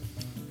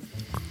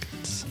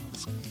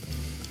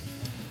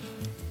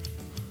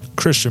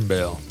 Christian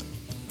Bale.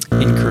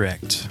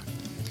 Incorrect.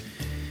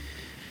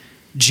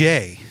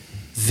 Jay,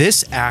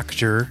 this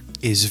actor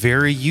is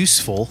very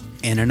useful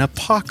in an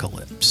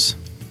apocalypse.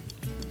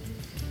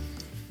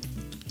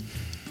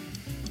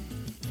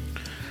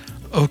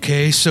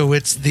 Okay, so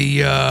it's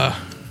the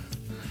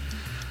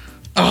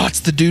it's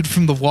the dude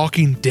from The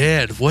Walking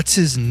Dead. What's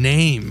his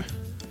name?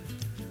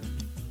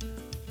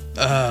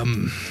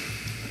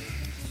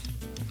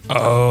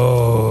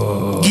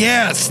 Oh.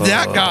 Yes,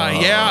 that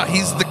guy. Yeah,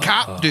 he's the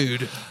cop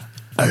dude.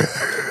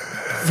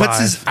 What's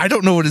his? I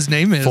don't know what his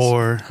name is.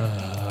 4,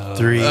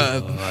 3, I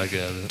got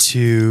it.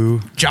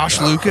 2,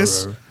 Josh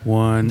Lucas.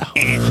 1.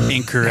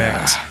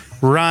 Incorrect.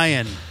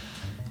 Ryan,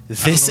 I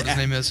don't know what his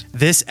name is.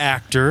 this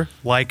actor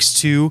likes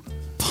to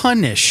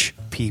punish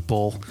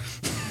people.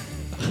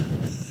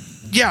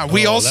 Yeah,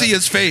 we all see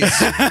his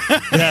face.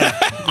 Yeah,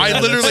 I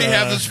literally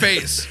have his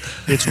face.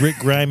 it's Rick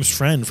Grimes'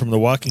 friend from The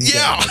Walking Dead.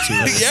 Yeah, That's who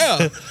it is.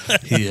 yeah.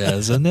 He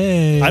has a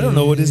name. I don't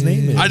know what his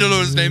name is. I don't know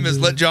what his name is.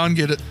 Let John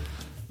get it.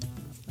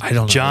 I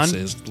don't know John? how to say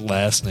his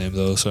last name,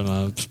 though, so I'm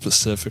not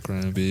specific or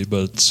anything,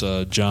 but it's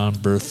John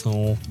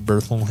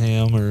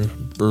Berthelham or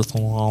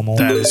Berthelham.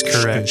 That is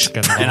correct.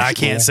 And I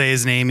can't say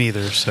his name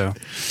either, so.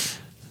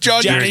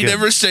 Johnny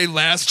never say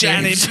last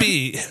Johnny names.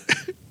 B.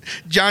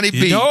 Johnny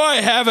B. You know I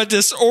have a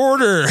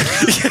disorder.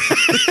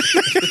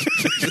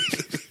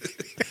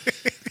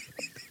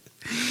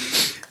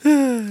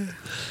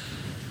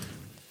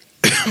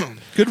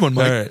 Good one,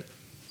 Mike. All right.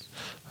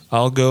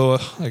 I'll go.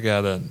 I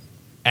got an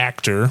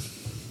actor.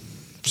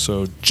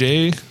 So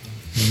Jay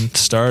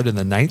starred in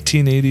the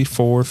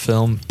 1984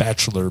 film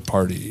Bachelor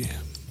Party.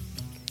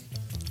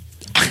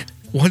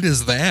 What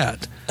is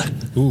that?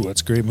 Ooh,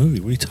 that's a great movie.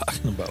 What are you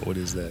talking about? What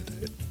is that?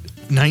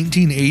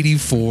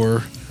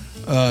 1984.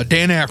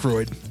 Dan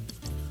Aykroyd.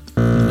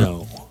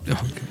 No.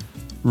 Okay.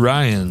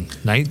 Ryan,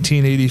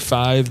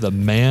 1985, The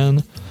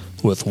Man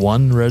with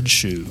One Red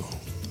Shoe.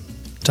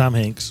 Tom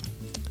Hanks.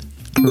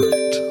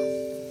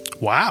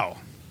 Correct. Wow.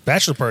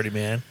 Bachelor Party,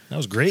 man. That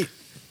was great.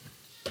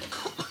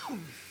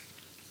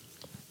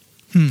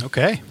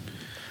 Okay.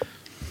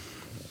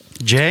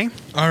 Jay?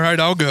 All right,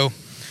 I'll go.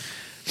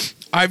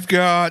 I've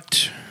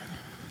got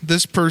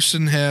this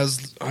person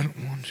has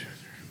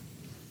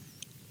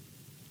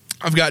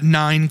I've got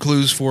 9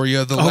 clues for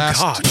you. The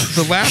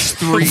last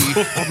 3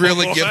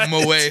 really give them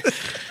away.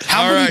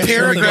 How many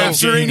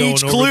paragraphs are in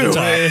each clue?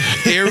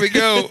 Here we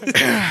go.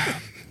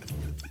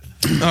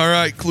 All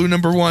right, clue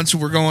number 1. So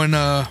we're going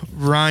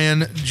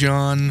Ryan,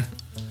 John,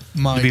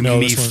 Mike. No,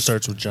 Me this one f-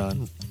 starts with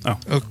John.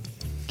 Okay.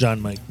 John,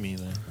 Mike, me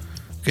then.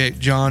 Okay,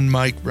 John,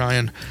 Mike,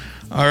 Ryan.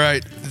 All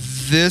right,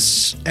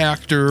 this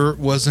actor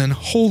was in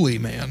Holy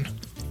Man.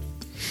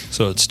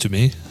 So it's to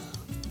me,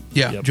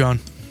 Yeah, Yep. John.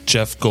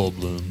 Jeff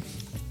Goldblum.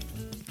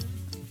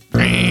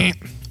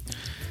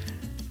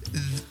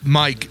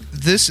 Mike,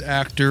 this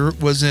actor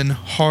was in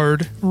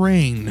Hard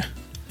Rain.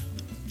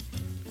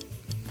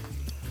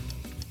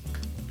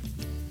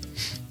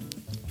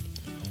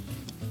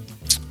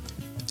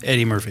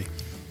 Eddie Murphy.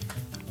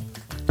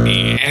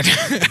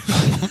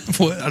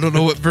 What? I don't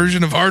know what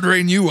version of Hard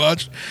Rain you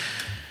watched.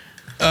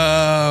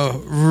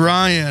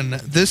 Ryan,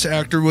 this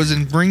actor was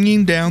in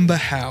Bringing Down the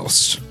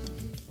House.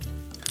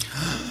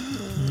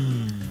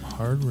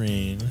 Hard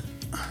Rain.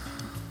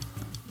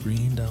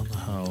 Bringing Down the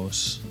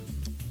House.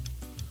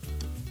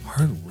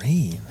 Hard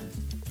Rain.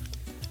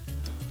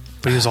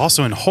 But he was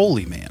also in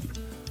Holy Man.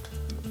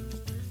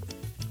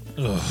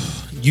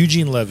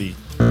 Eugene Levy.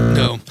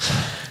 No.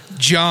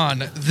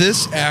 John,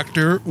 this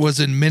actor was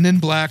in Men in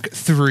Black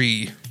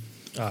 3.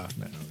 Ah,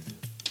 no.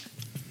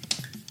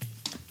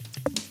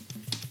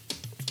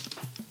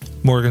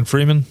 Morgan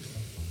Freeman.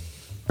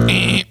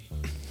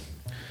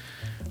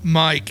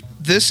 Mike,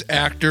 this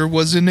actor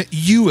was in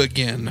You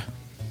Again.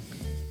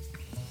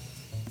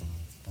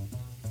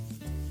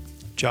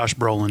 Josh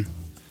Brolin.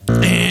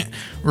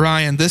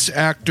 Ryan, this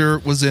actor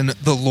was in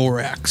The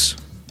Lorax.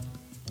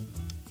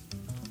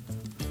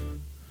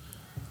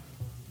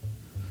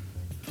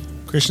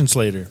 Christian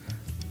Slater.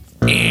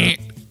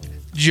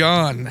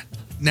 John,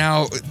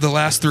 now the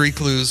last 3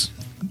 clues,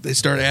 they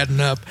start adding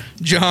up.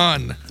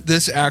 John,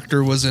 this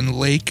actor was in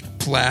Lake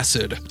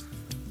Placid.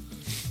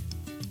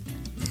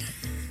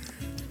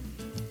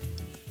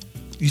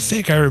 You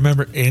think I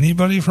remember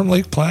anybody from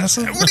Lake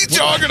Placid? What are you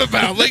talking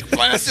about? Lake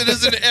Placid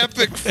is an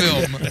epic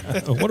film.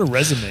 Oh, what a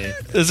resume.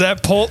 Is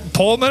that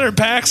Pullman or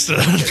Paxton?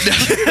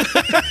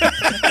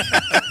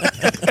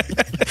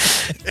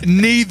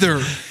 Neither.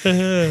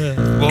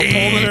 Well,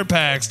 Pullman or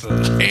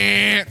Paxton.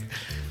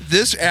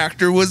 This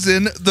actor was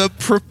in The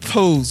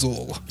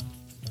Proposal.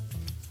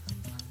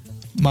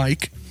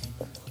 Mike.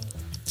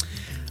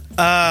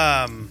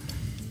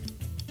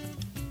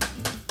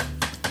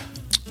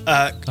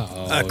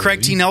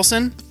 Craig T.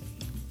 Nelson.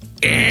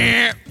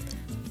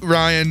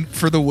 Ryan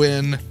for the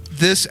win.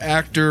 This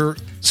actor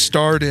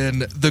starred in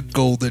The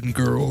Golden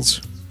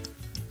Girls.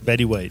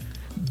 Betty White.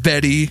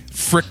 Betty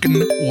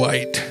frickin'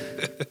 White.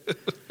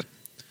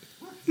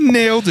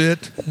 Nailed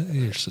it.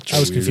 You're such a I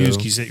was confused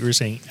weirdo. because you were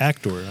saying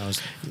actor. And I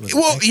was like,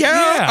 Well,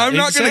 yeah, I'm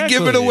not going to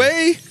give it exactly.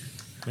 away.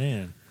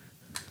 man.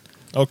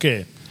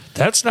 Okay.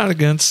 That's not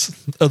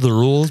against the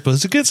rules, but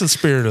it's against the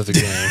spirit of the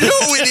game.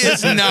 No, it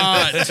is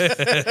not.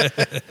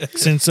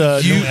 Since no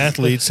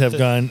athletes have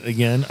gone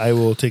again, I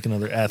will take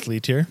another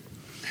athlete here.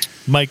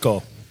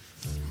 Michael.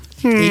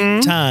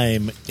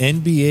 8-time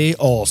NBA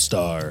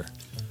All-Star.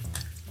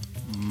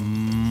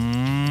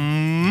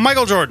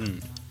 Michael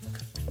Jordan.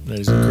 That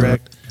is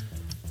incorrect.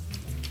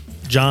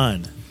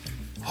 John.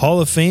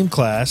 Hall of Fame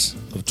class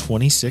of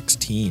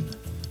 2016.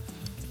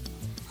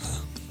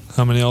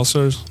 How many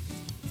All-Stars?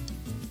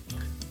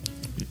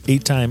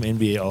 8-time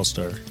NBA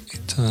All-Star.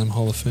 8-time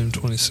Hall of Fame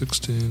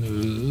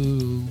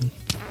 2016.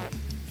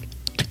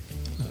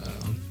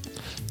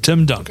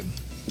 Tim Duncan.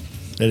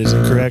 That is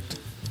incorrect.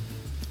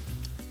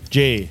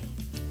 Jay.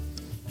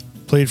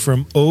 Played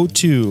from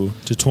 2002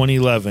 to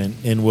 2011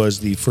 and was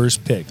the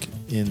first pick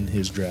in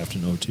his draft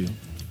in 2002.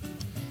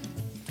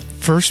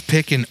 First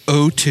pick in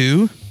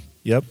 2002.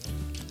 Yep.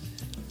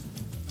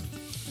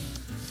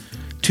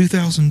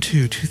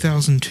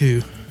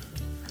 2002.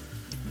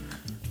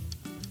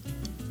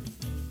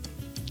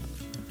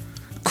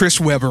 Chris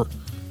Webber.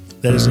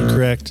 That is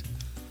incorrect.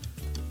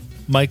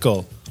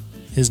 Michael,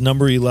 his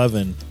number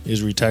 11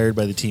 is retired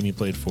by the team he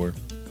played for.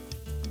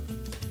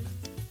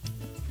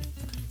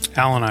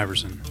 Allen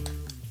Iverson.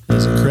 That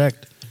is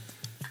incorrect.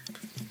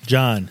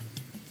 John,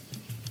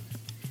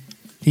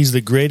 he's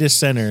the greatest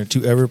center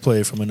to ever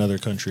play from another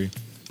country.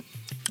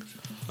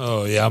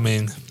 Oh, Yao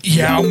Ming.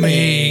 Yao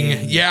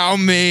Ming. Yao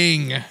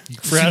Ming. You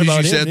forgot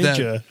about him, didn't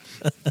you?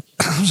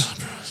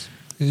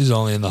 He's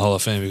only in the Hall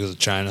of Fame because of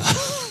China.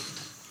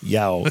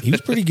 Yao. He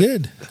was pretty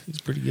good.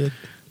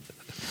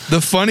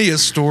 The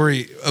funniest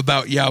story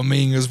about Yao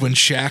Ming is when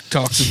Shaq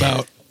talks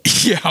about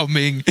Yao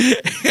Ming,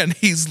 and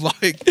he's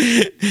like,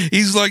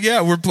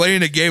 yeah, we're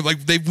playing a game. Like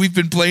we've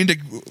been playing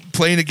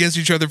against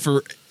each other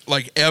for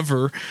like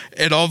ever,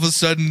 and all of a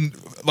sudden,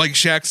 like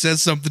Shaq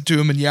says something to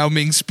him, and Yao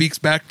Ming speaks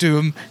back to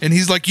him, and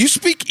he's like, "You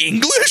speak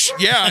English?"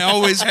 "Yeah, I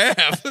always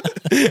have."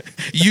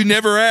 "You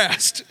never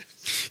asked."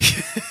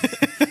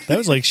 That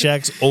was like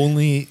Shaq's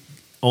only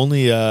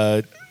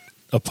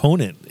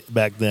opponent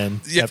back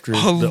then. Yeah, after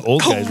the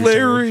old guys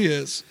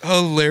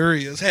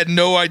hilarious. Had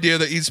no idea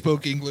that he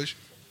spoke English.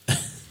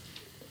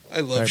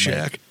 I love All right,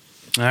 Shaq.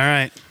 All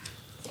right.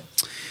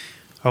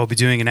 I will be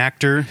doing an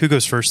actor. Who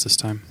goes first this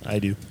time? I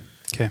do.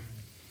 Okay.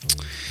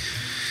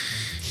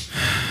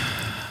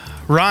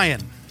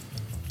 Ryan.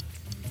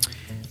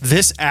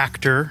 This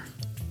actor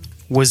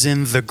was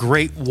in The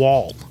Great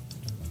Wall.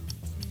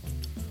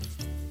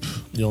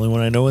 The only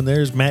one I know in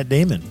there is Matt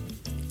Damon.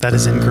 That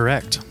is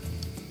incorrect.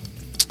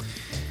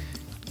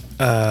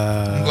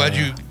 I'm glad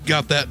you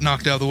got that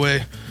knocked out of the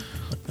way.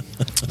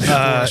 For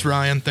us,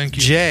 Ryan, thank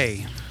you.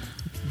 Jay.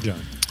 John.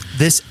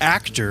 This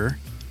actor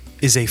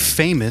is a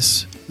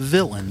famous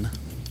villain.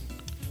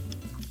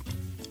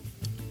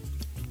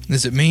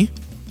 Is it me?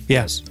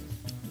 Yes.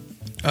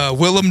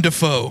 Willem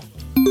Dafoe.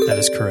 That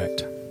is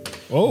correct.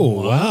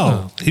 Oh,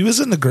 wow. He was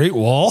in the Great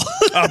Wall?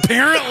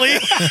 Apparently.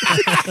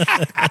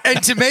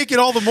 And to make it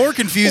all the more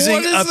confusing,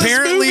 What is this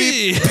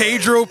apparently movie?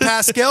 Pedro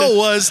Pascal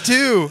was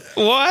too.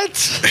 What?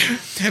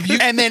 Have you?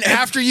 And then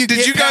after you Did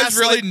get you guys past,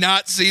 really like-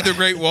 not see The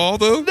Great Wall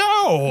though?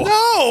 No.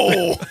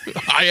 No.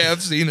 I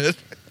have seen it.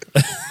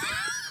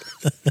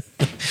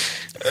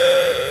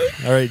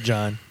 All right,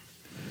 John.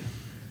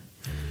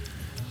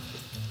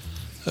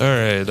 All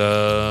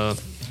right.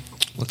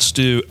 Let's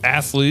do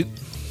athlete.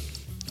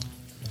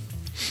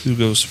 Who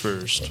goes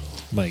first?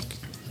 Mike.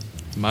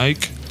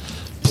 Mike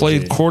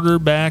played Okay.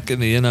 quarterback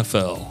in the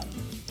NFL.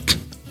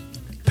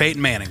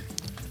 Peyton Manning.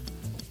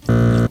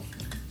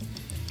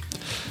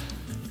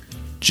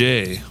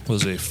 Jay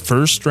was a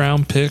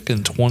first-round pick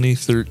in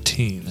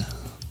 2013.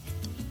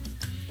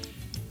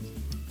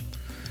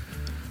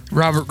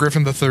 Robert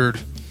Griffin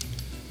III.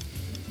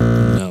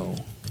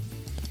 No.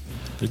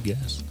 Good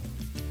guess.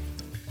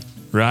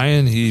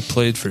 Ryan, he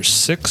played for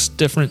 6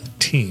 different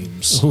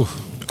teams.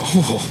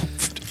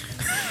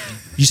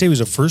 You say he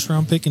was a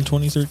first-round pick in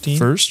 2013?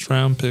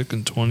 First-round pick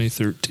in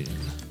 2013.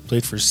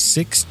 Played for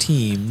 6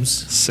 teams.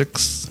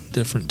 6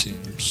 different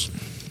teams.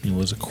 He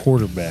was a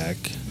quarterback.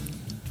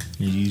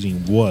 You're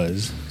using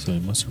was, so he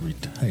must have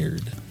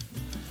retired.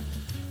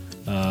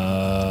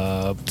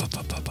 I'm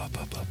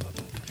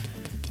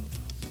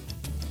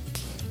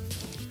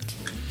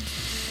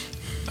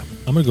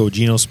going to go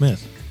Geno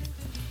Smith.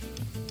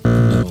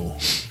 No.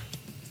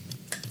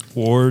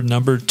 War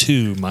number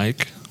 2,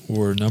 Mike.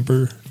 War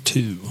number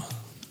 2.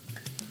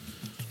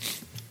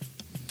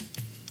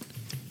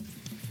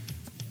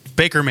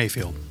 Baker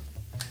Mayfield.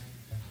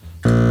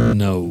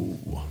 No.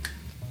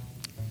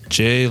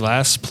 Jay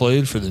last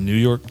played for the New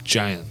York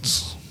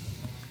Giants.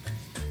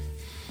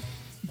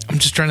 I'm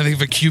just trying to think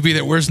of a QB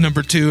that wears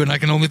number 2, and I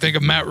can only think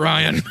of Matt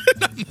Ryan.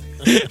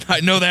 I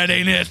know that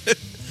ain't it.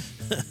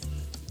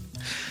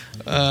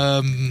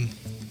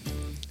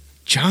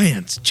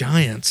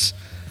 Giants.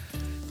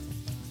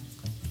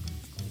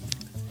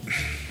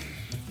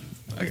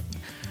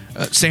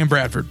 Sam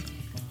Bradford.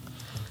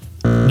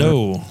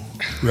 No.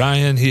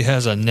 Ryan, he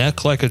has a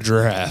neck like a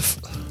giraffe.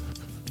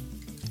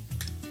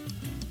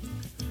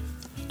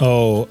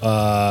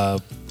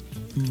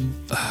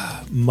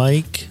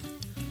 Mike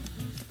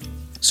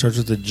starts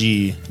with a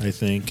G, I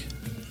think.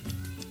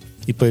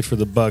 He played for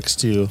the Bucks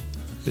too.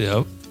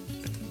 Yep.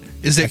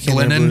 Is I it can't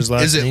remember Glennon? his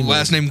last Is it name.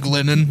 last name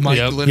Glennon? Mike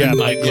Yep. Glennon? Yeah,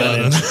 Mike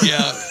Glennon.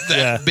 Yeah,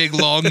 that big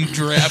long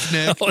giraffe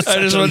neck. I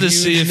just wanted to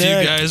see if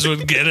neck. you guys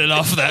would get it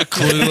off that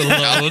clue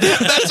alone.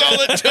 That's all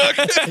it took.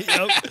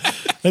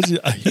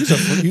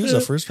 He was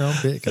a first-round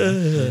pick.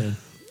 Yeah.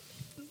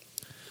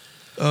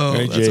 Oh,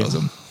 right, that's Jay.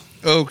 awesome.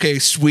 Okay,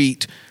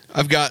 sweet.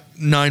 I've got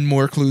 9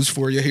 more clues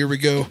for you. Here we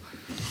go.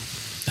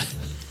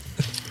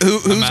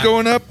 Who's out.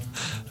 going up?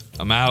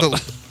 I'm out.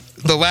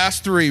 The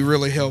last 3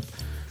 really help.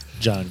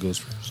 John goes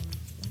first.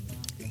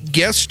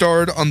 Guest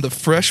starred on The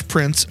Fresh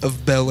Prince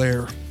of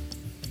Bel-Air.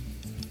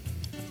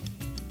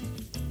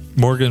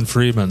 Morgan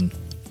Freeman.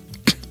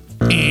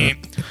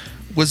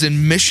 Was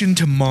in Mission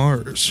to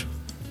Mars.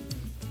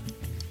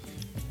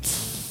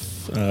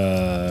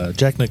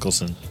 Jack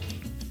Nicholson.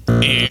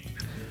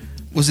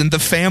 Was in The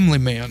Family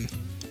Man.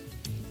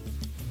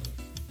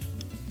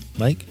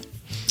 Mike?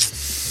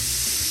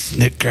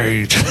 Nick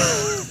Cage.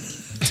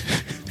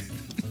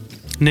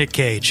 Nick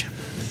Cage.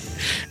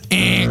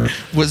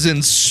 Was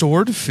in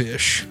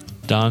Swordfish.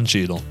 Don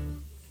Cheadle.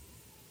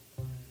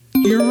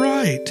 You're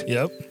right.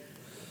 Yep.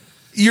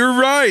 You're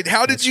right.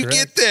 How did That's you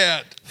correct. get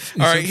that?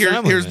 All right,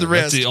 here's the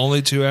rest. That's the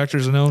only two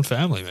actors I know in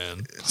Family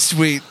Man.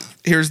 Sweet.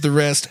 Here's the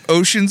rest.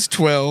 Ocean's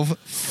 12,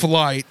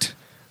 Flight,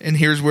 and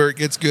here's where it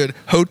gets good.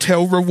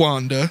 Hotel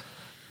Rwanda,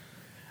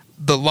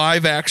 the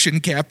live action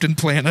Captain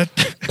Planet.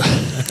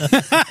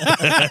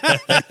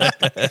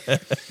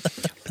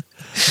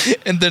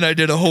 And then I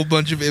did a whole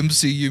bunch of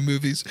MCU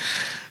movies.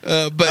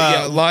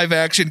 Live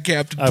action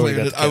Captain I would've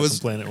Planet. got the Captain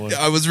Planet one.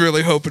 I was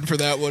really hoping for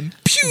that one.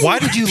 Pew, Why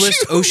did you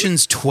list pew.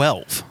 Ocean's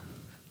 12?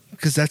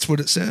 Because that's what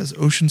it says.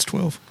 Ocean's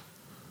 12.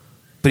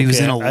 But he was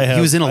in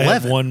he was in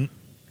 11.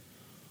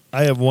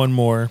 I have one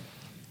more.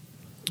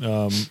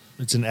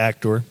 It's an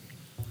actor.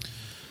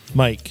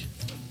 Mike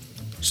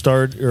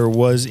starred or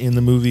was in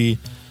the movie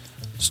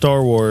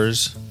Star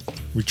Wars: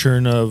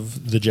 Return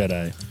of the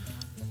Jedi.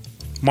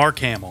 Mark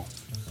Hamill.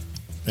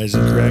 That is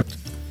incorrect.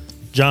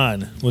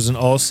 John was in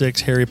all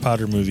 6 Harry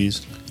Potter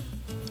movies.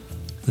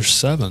 There's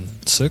 7.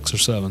 6 or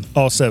 7?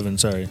 All 7,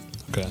 sorry.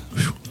 Okay.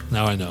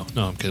 Now I know.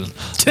 No, I'm kidding.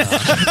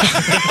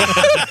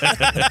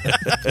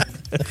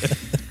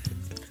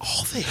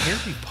 All the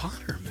Harry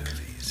Potter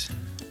movies.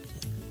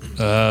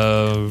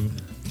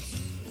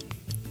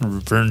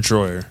 Vern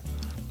Troyer.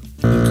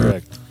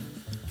 Incorrect.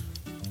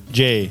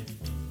 Jay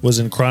was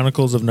in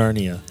Chronicles of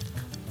Narnia.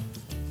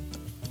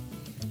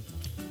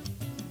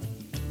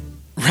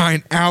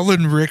 Ryan,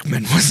 Alan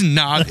Rickman was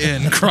not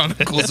in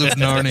Chronicles of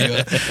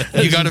Narnia.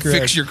 You got to incorrect.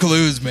 fix your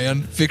clues,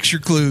 man. Fix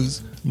your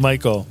clues.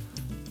 Michael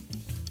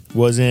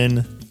was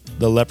in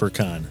The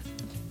Leprechaun.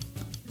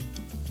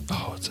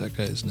 Oh, what's that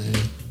guy's name?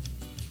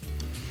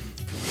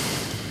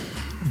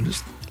 I'm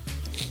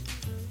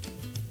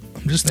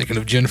just thinking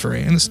of Jennifer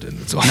Aniston.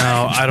 That's all.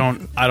 No,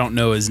 I don't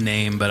know his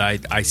name, but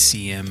I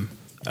see him.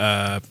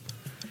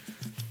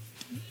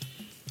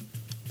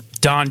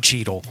 Don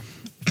Cheadle.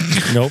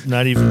 Nope,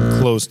 not even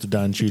close to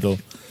Don Cheadle.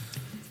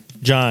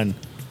 John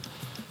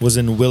was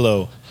in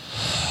Willow.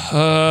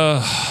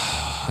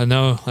 I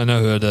know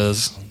who it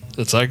is.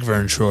 It's like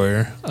Vern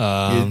Troyer.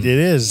 It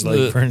is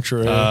like Vern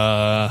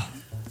Troyer.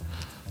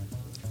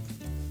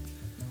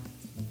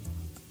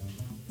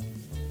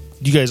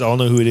 You guys all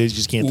know who it is. You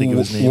just can't think of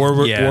his name.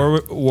 Warwick. Yeah.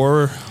 That's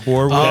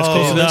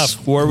close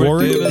enough.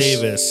 Warwick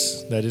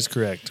Davis. That is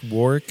correct.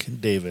 Warwick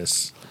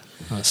Davis.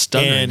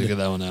 Stuttering And to get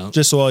that one out.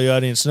 Just so all your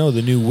audience know,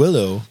 the new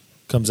Willow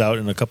comes out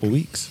in a couple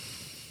weeks.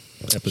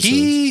 Episodes.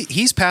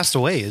 He's passed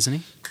away, isn't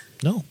he?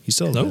 No, he's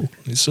still No, alive.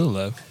 he's still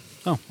alive.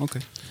 Oh, okay.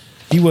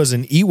 He was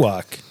an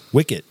Ewok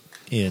Wicket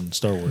in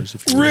Star Wars.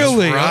 If you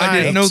Really? That's I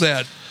didn't right. know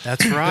that.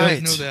 That's I right.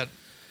 didn't know that.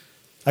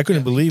 I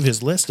couldn't believe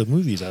his list of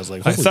movies. I was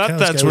like, I holy thought cow,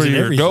 this that's guy where was in you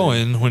were everything.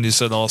 going when you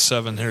said all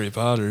 7 Harry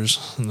Potters,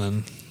 and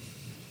then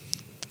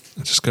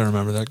I just gotta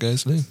remember that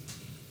guy's name.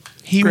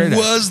 He Great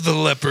was the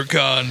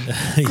leprechaun.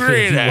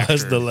 Great he actor.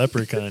 was the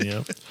leprechaun,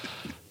 yeah.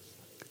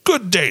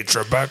 Good day,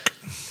 Trebek.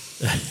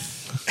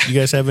 You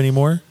guys have any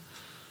more?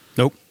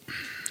 Nope.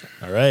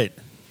 All right.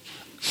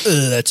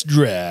 Let's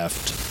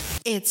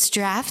draft. It's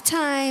draft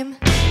time.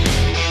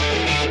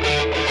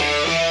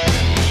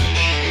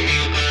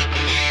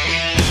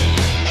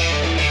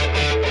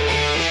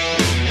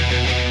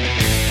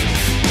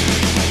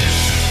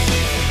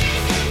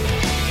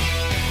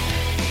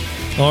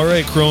 All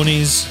right,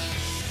 cronies.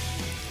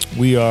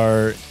 We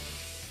are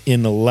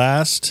in the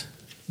last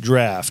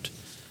draft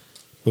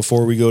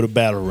before we go to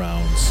battle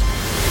rounds.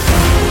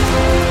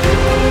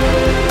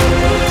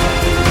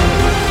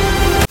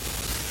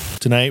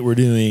 Tonight we're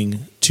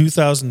doing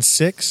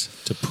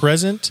 2006 to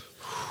present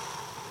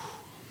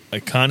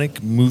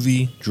iconic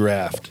movie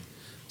draft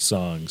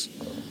songs.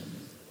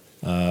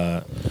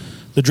 The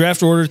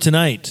draft order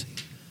tonight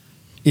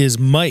is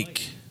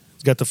Mike.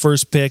 He's got the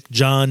first pick,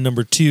 John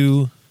number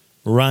 2,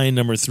 Ryan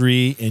number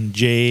 3, and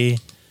Jay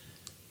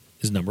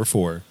is number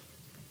 4.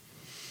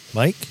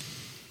 Mike,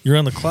 you're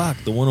on the clock.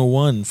 The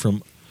 101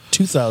 from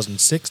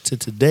 2006 to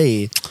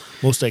today.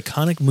 Most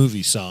iconic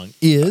movie song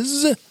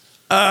is...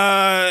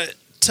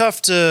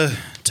 Tough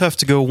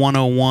to go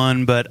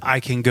 101, but I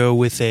can go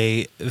with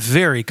a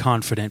very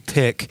confident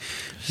pick,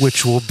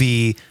 which will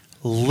be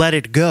Let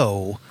It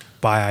Go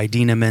by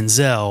Idina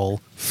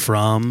Menzel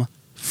from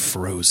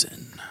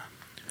Frozen.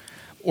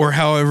 Or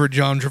however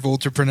John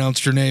Travolta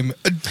pronounced her name.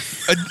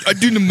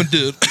 Aduna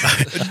Madid.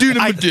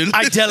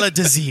 Idella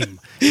Dazim.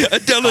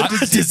 Adela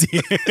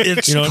Dazim.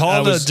 It's You know what,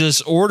 called I was- a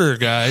disorder,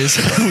 guys.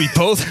 We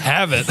both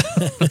have it.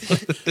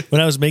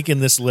 When I was making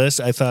this list,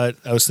 I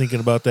was thinking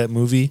about that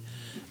movie,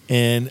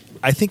 and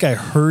I think I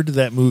heard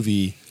that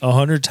movie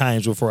 100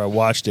 times before I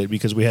watched it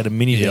because we had a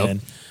minivan,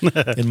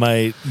 and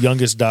my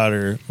youngest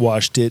daughter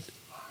watched it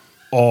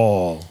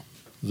all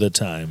the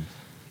time.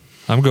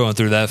 I'm going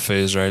through that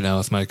phase right now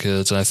with my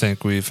kids. I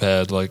think we've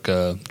had like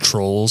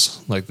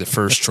Trolls, like the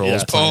first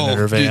Trolls Yeah. playing in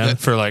her van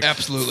for like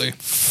absolutely.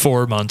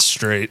 4 months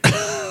straight.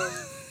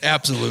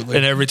 Absolutely.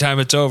 And every time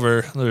it's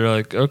over, they're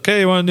like,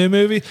 "Okay, you want a new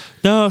movie?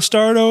 No,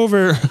 start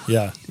over."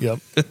 Yeah. Yep.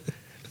 All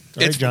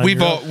right, John,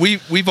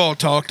 We've all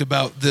talked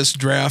about this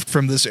draft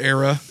from this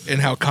era and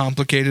how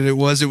complicated it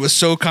was. It was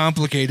so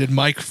complicated.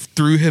 Mike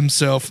threw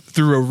himself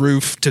through a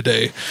roof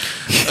today,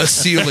 a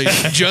ceiling,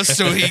 just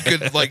so he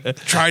could like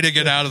try to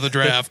get out of the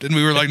draft. And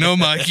we were like, "No,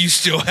 Mike, you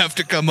still have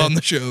to come on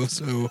the show."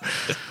 So,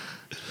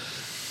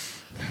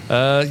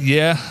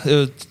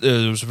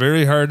 it was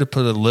very hard to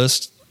put a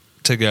list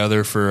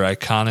together for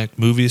iconic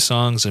movie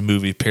songs and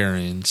movie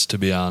pairings, to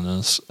be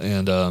honest.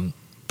 And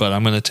but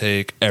I'm going to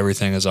take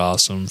Everything Is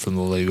Awesome from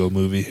the Lego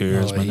movie here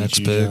as my next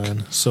pick.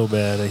 John. So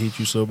bad. I hate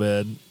you so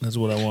bad. That's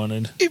what I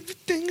wanted.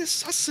 everything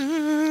is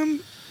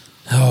awesome.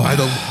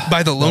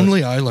 By the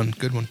Lonely Island.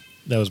 Good one.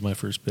 That was my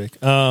first pick.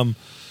 Well,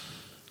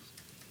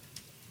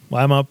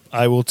 I'm up.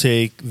 I will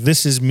take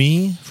This Is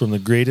Me from The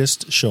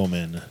Greatest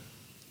Showman.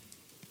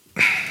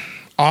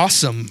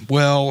 Awesome.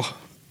 Well,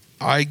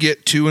 I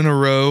get 2 in a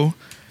row,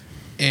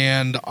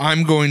 and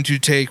I'm going to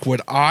take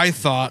what I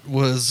thought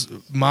was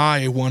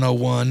my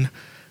 101,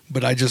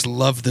 but I just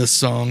love this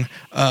song.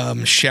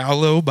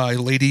 Shallow by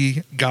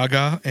Lady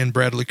Gaga and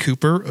Bradley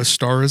Cooper, A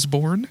Star Is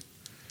Born.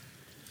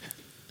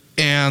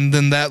 And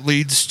then that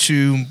leads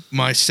to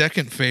my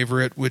second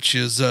favorite, which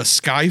is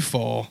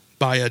Skyfall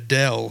by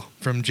Adele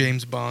from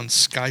James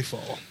Bond's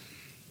Skyfall.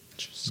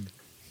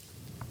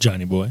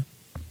 Johnny Boy.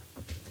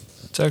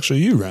 It's actually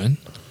you, Ryan.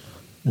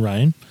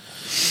 Ryan.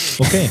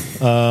 Okay.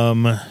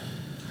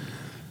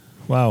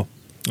 Wow.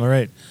 All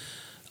right.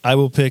 I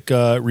will pick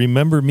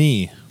Remember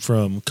Me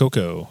from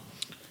Coco.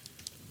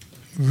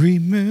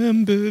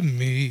 Remember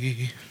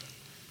me.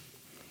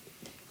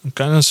 I'm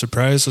kind of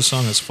surprised the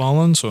song has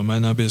fallen, so it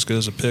might not be as good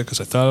as a pick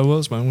as I thought it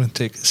was, but I'm going to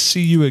take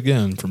See You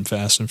Again from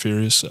Fast and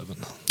Furious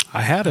 7.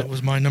 I had it. That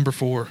was my number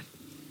 4.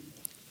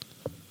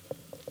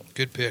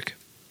 Good pick.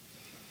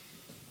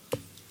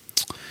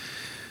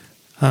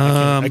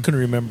 I couldn't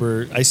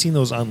remember. I seen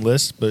those on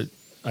lists, but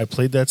I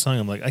played that song.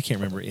 I'm like, I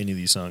can't remember any of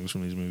these songs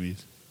from these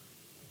movies.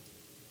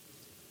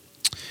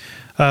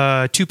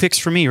 2 picks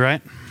for me,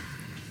 right?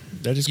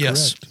 That is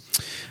Yes. correct.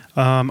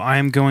 I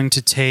am going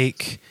to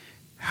take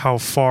How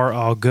Far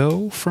I'll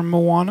Go from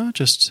Moana,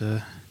 just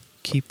to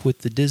keep with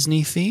the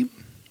Disney theme.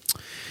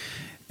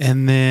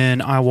 And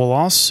then I will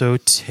also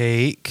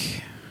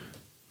take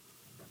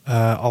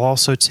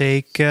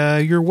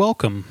You're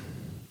Welcome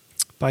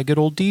by good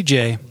old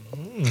DJ.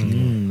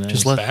 Nice.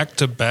 Just let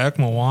Back-to-back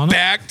Moana?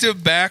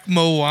 Back-to-back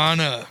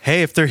Moana.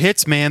 Hey, if they're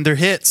hits, man, they're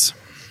hits.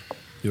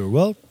 You're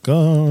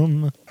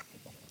welcome.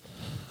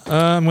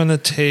 I'm going to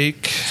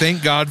take...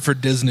 Thank God for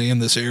Disney in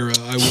this era.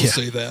 I will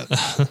say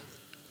that.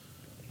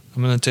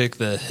 I'm going to take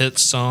the hit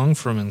song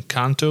from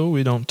Encanto,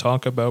 We Don't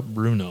Talk About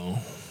Bruno.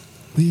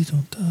 We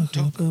don't talk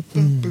about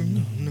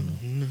Bruno.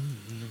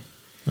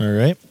 All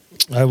right.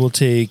 I will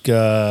take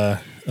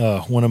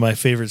one of my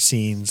favorite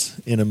scenes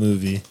in a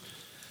movie.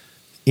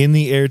 In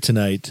the Air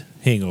Tonight,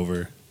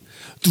 Hangover.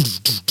 You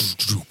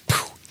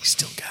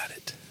still got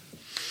it.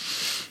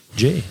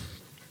 Jay.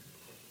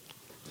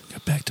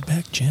 Got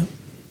back-to-back, champ.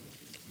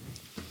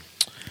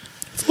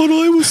 Thought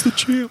I was the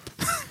champ.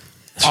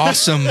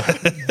 Awesome.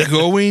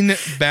 Going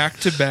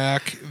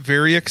back-to-back,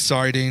 very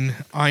exciting.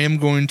 I am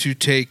going to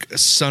take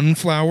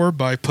Sunflower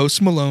by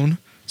Post Malone,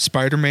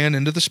 Spider-Man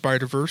Into the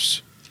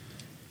Spider-Verse.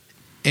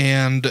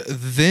 And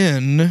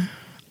then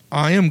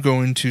I am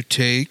going to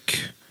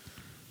take,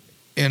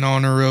 in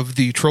honor of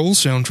the Trolls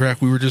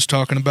soundtrack we were just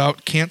talking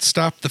about, Can't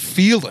Stop the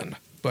Feelin'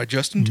 by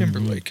Justin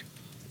Timberlake.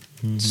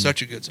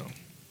 Such a good song.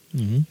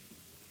 Mm-hmm.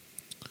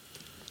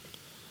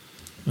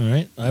 All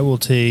right. I will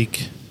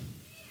take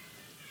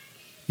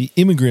the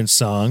Immigrant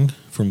Song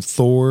from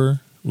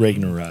Thor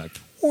Ragnarok.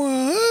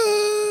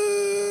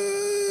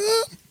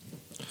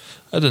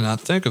 I did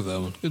not think of that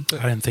one. Good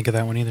pick. I didn't think of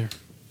that one either.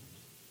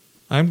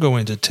 I'm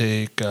going to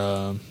take...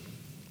 and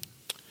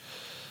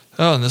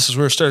this is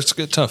where it starts to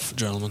get tough,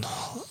 gentlemen.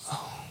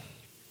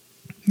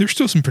 There's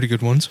still some pretty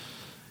good ones.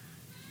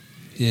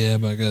 Yeah,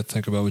 but I got to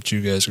think about what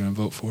you guys are going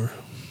to vote for.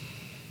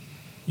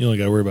 You only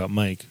got to worry about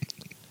Mike.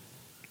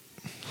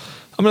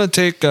 I'm going to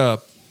take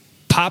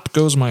Pop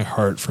Goes My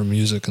Heart from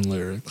Music and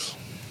Lyrics.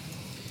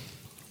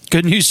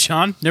 Good news,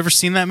 John. Never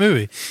seen that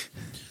movie.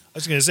 I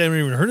was going to say, I haven't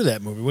even heard of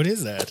that movie. What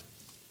is that?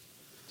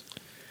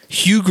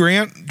 Hugh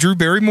Grant, Drew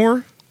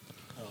Barrymore,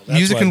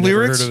 music and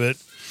lyrics. Heard of it.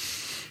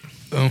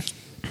 Oh,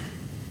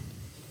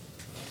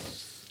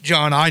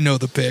 John, I know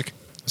the pick.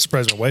 I'm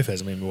surprised my wife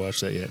hasn't made me watch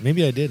that yet.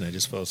 Maybe I did, and I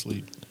just fell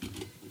asleep.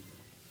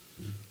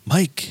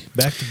 Mike,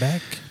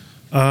 back-to-back.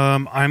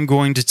 I'm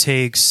going to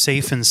take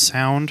Safe and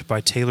Sound by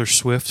Taylor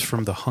Swift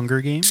from The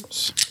Hunger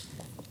Games.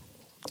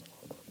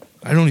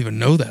 I don't even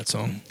know that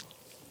song.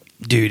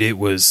 Dude, it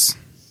was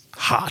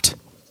hot.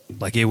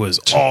 Like, it was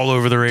all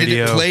over the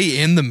radio. Did it play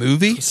in the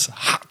movie?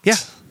 Yeah.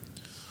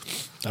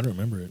 I don't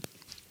remember it.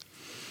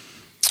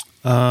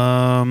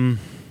 And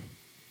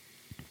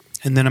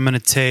then I'm going to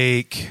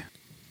take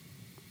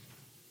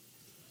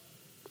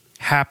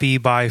Happy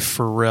by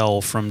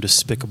Pharrell from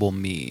Despicable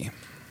Me.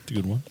 It's a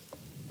good one.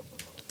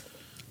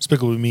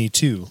 Despicable Me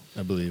 2,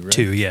 I believe, right?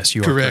 2, yes,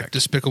 you are Correct. correct.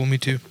 Despicable Me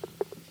 2.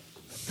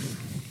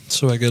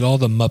 So I get all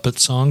the Muppet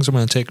songs. I'm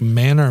going to take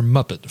Man or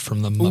Muppet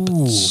from the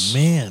Muppets. Ooh,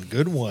 man,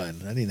 good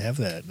one. I didn't have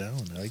that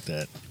down. I like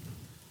that.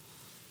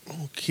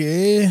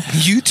 Okay.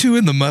 You two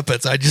and the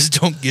Muppets, I just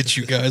don't get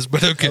you guys,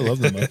 but okay. I love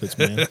the Muppets,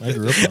 man. I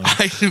grew up on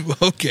them.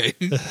 Okay.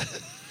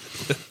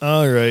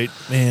 All right,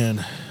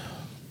 man.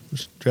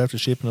 This draft is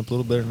shaping up a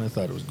little better than I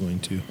thought it was going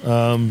to.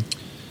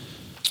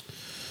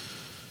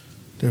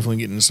 Definitely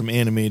getting some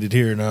animated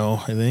here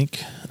now, I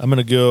think. I'm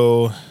gonna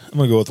go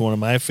with one of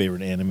my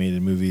favorite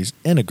animated movies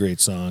and a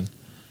great song.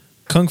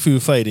 Kung Fu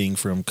Fighting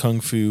from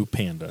Kung Fu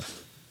Panda.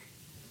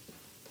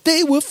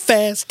 They were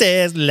fast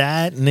as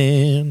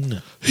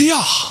lightning.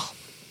 Yeah.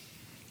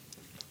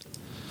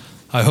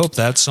 I hope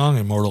that song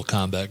in Mortal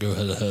Kombat go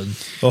head to head.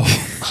 Oh.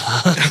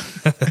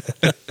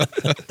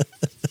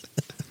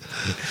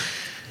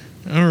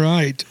 All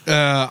right.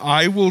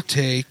 I will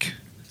take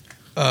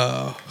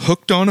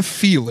Hooked on a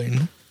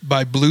Feeling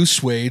by Blue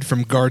Suede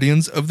from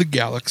Guardians of the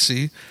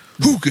Galaxy.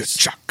 Hooga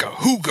chaka,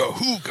 hooga,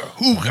 hooga,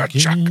 hooga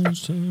chaka.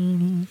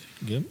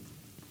 Yep.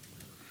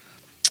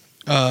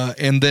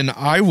 And then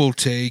I will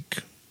take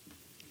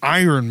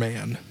Iron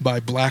Man by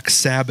Black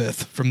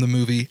Sabbath from the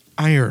movie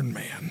Iron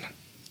Man.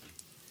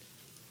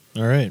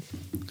 All right.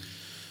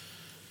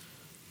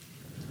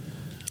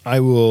 I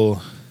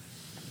will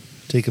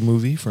take a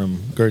movie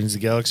from Guardians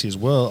of the Galaxy as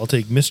well. I'll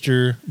take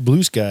Mr.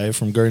 Blue Sky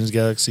from Guardians of the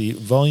Galaxy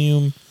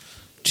Volume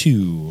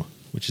 2,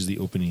 which is the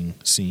opening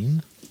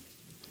scene.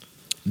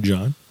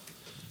 John?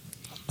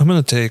 I'm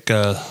going to take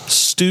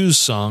Stu's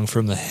song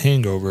from The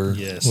Hangover.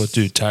 Yes. What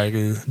do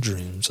Tiger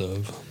dreams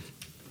of?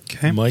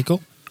 Okay.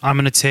 Michael? I'm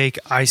going to take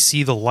I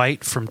See the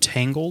Light from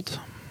Tangled.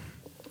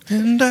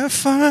 And I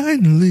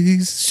finally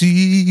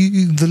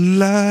see the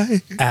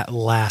light. At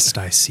last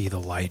I see the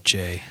light,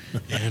 Jay.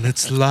 And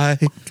it's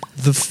like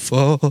the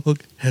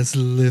fog has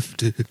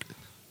lifted.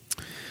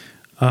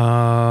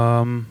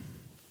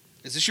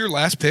 Is this your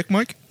last pick,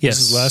 Mike? Yes.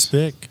 This is last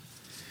pick.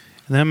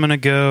 And then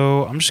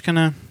I'm just going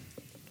to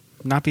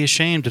not be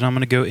ashamed, and I'm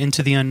going to go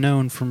Into the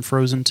Unknown from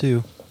Frozen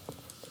 2.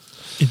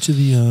 Into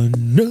the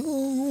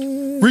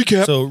unknown.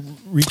 Recap. So,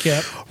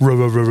 recap.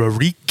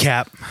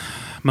 Recap.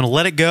 I'm going to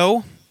let it go,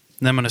 and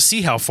then I'm going to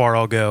see how far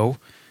I'll go, and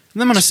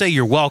then I'm going to say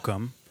you're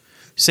welcome.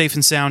 Safe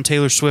and Sound,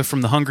 Taylor Swift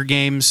from The Hunger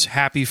Games,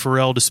 Happy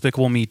Pharrell,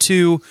 Despicable Me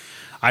 2,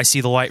 I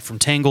See the Light from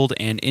Tangled,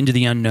 and Into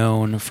the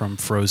Unknown from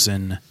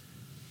Frozen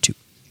 2.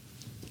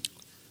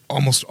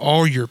 Almost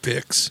all your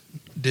picks,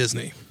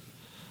 Disney.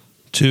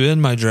 To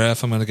end my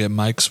draft, I'm going to get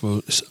Mike's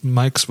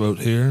vote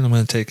here, and I'm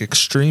going to take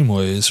Extreme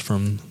Ways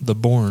from the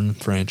Bourne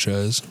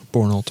franchise,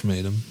 Bourne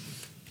Ultimatum.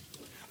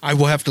 I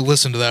will have to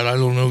listen to that. I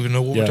don't even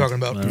know what we're talking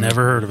about.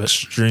 Never heard of it.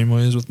 Extreme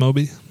Ways with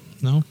Moby?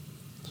 No?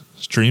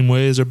 Extreme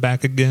Ways are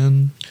back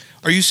again.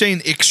 Are you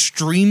saying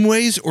Extreme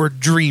Ways or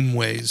Dream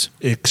Ways?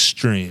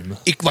 Extreme.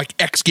 Like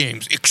X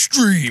Games.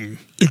 Extreme.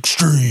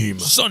 Extreme.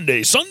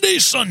 Sunday,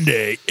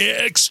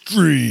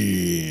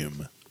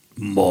 extreme.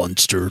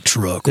 Monster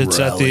truck It's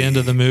at the end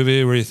of the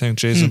movie where you think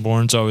Jason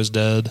Bourne's always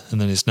dead, and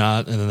then he's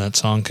not, and then that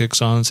song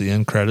kicks on. It's the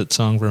end credit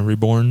song from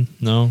Reborn.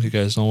 No? You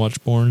guys don't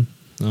watch Bourne?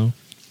 No?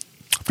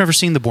 I've never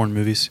seen the Bourne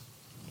movies.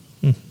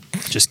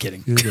 Just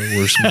kidding. You're the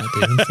worst Matt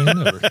Damon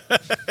fan ever.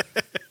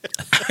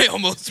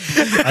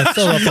 I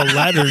fell off a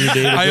ladder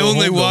today. I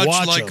only watch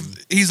watch them.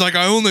 he's like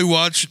I only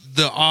watch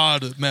the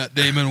odd Matt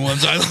Damon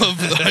ones. I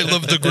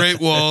love The Great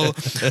Wall.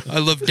 I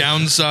love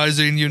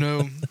Downsizing. You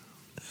know.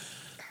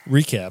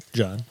 Recap,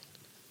 John.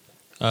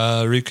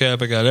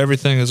 Recap, I got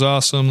Everything is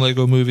Awesome,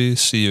 Lego Movie,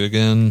 See You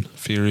Again,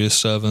 Furious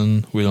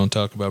 7, We Don't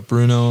Talk About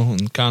Bruno,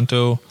 and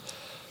Kanto.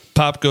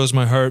 Pop Goes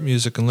My Heart,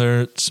 Music and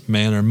Lyrics,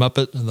 Man or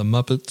Muppet, The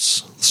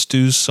Muppets,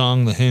 Stu's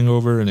Song, The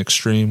Hangover, and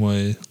Extreme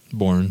Way,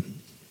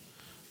 Bourne.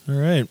 All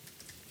right.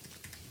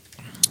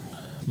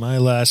 My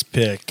last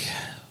pick.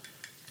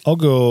 I'll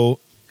go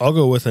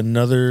with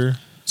another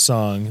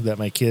song that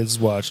my kids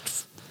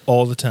watched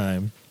all the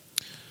time,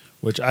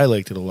 which I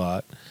liked it a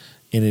lot,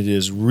 and it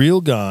is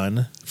Real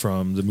Gone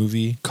from the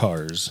movie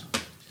Cars.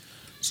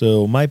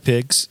 So my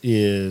picks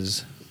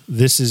is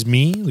This Is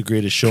Me, The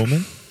Greatest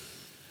Showman,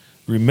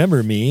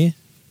 Remember Me,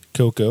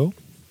 Coco,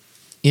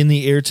 In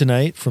the Air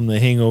Tonight from The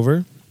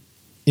Hangover,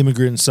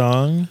 Immigrant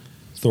Song,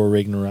 Thor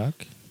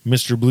Ragnarok,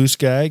 Mr. Blue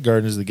Sky,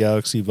 Guardians of the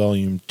Galaxy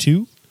Volume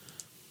 2,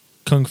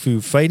 Kung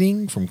Fu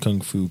Fighting from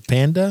Kung Fu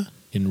Panda,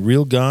 and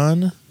Real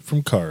Gone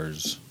from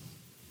Cars.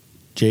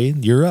 Jay,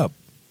 you're up.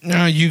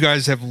 Now you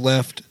guys have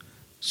left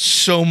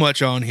so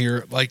much on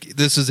here. Like,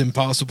 this is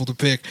impossible to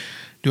pick.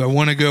 Do I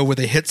want to go with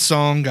a hit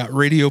song, got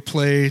radio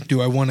play?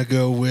 Do I want to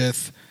go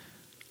with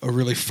a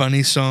really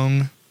funny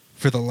song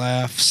for the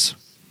laughs?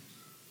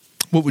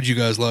 What would you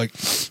guys like?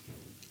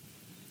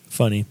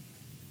 Funny.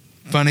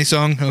 Funny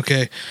song?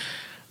 Okay.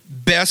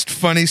 Best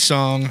funny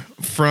song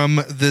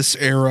from this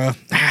era.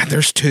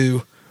 There's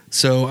two,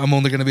 so I'm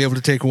only going to be able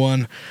to take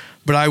one.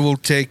 but I will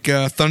take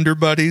Thunder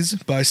Buddies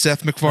by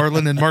Seth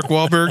MacFarlane and Mark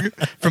Wahlberg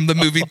from the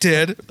movie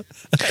Ted.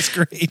 That's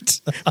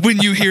great. When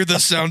you hear the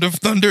sound of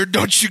thunder,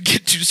 don't you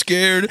get too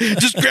scared.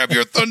 Just grab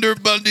your Thunder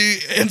Buddy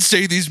and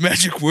say these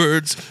magic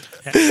words.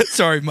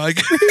 Sorry, Mike.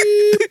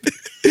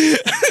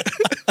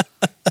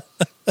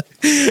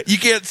 You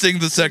can't sing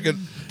the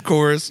second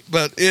chorus,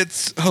 but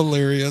it's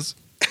hilarious.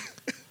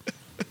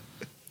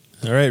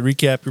 All right,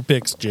 recap your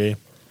picks, Jay.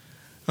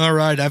 All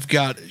right, I've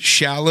got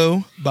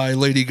Shallow by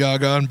Lady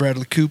Gaga and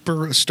Bradley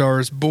Cooper, A Star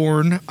is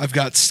Born. I've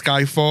got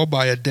Skyfall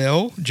by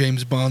Adele,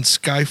 James Bond's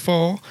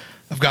Skyfall.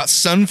 I've got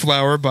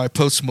Sunflower by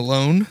Post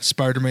Malone,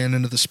 Spider-Man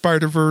Into the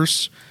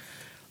Spider-Verse.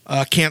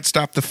 Can't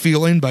Stop the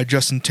Feeling by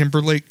Justin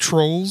Timberlake,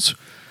 Trolls.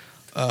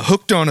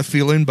 Hooked on a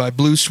Feeling by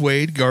Blue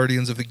Suede,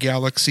 Guardians of the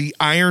Galaxy.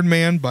 Iron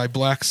Man by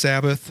Black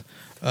Sabbath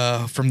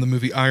from the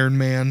movie Iron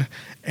Man.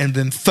 And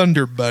then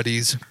Thunder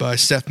Buddies by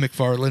Seth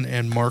MacFarlane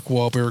and Mark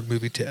Wahlberg,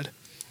 movie Ted.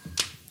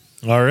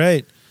 All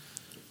right.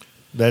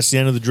 That's the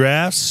end of the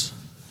drafts.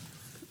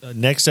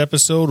 Next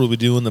episode, we'll be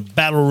doing the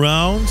battle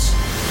rounds.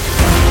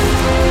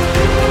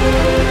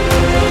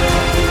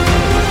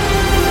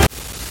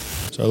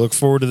 So I look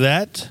forward to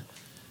that.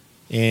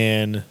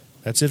 And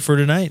that's it for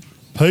tonight.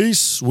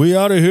 Peace. We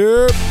out of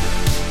here.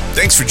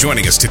 Thanks for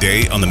joining us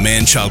today on the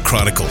Man-Child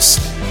Chronicles.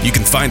 You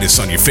can find us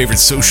on your favorite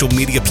social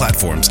media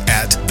platforms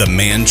at the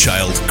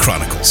Man-Child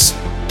Chronicles.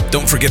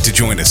 Don't forget to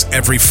join us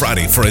every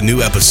Friday for a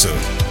new episode.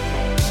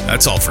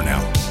 That's all for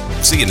now.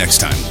 See you next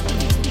time.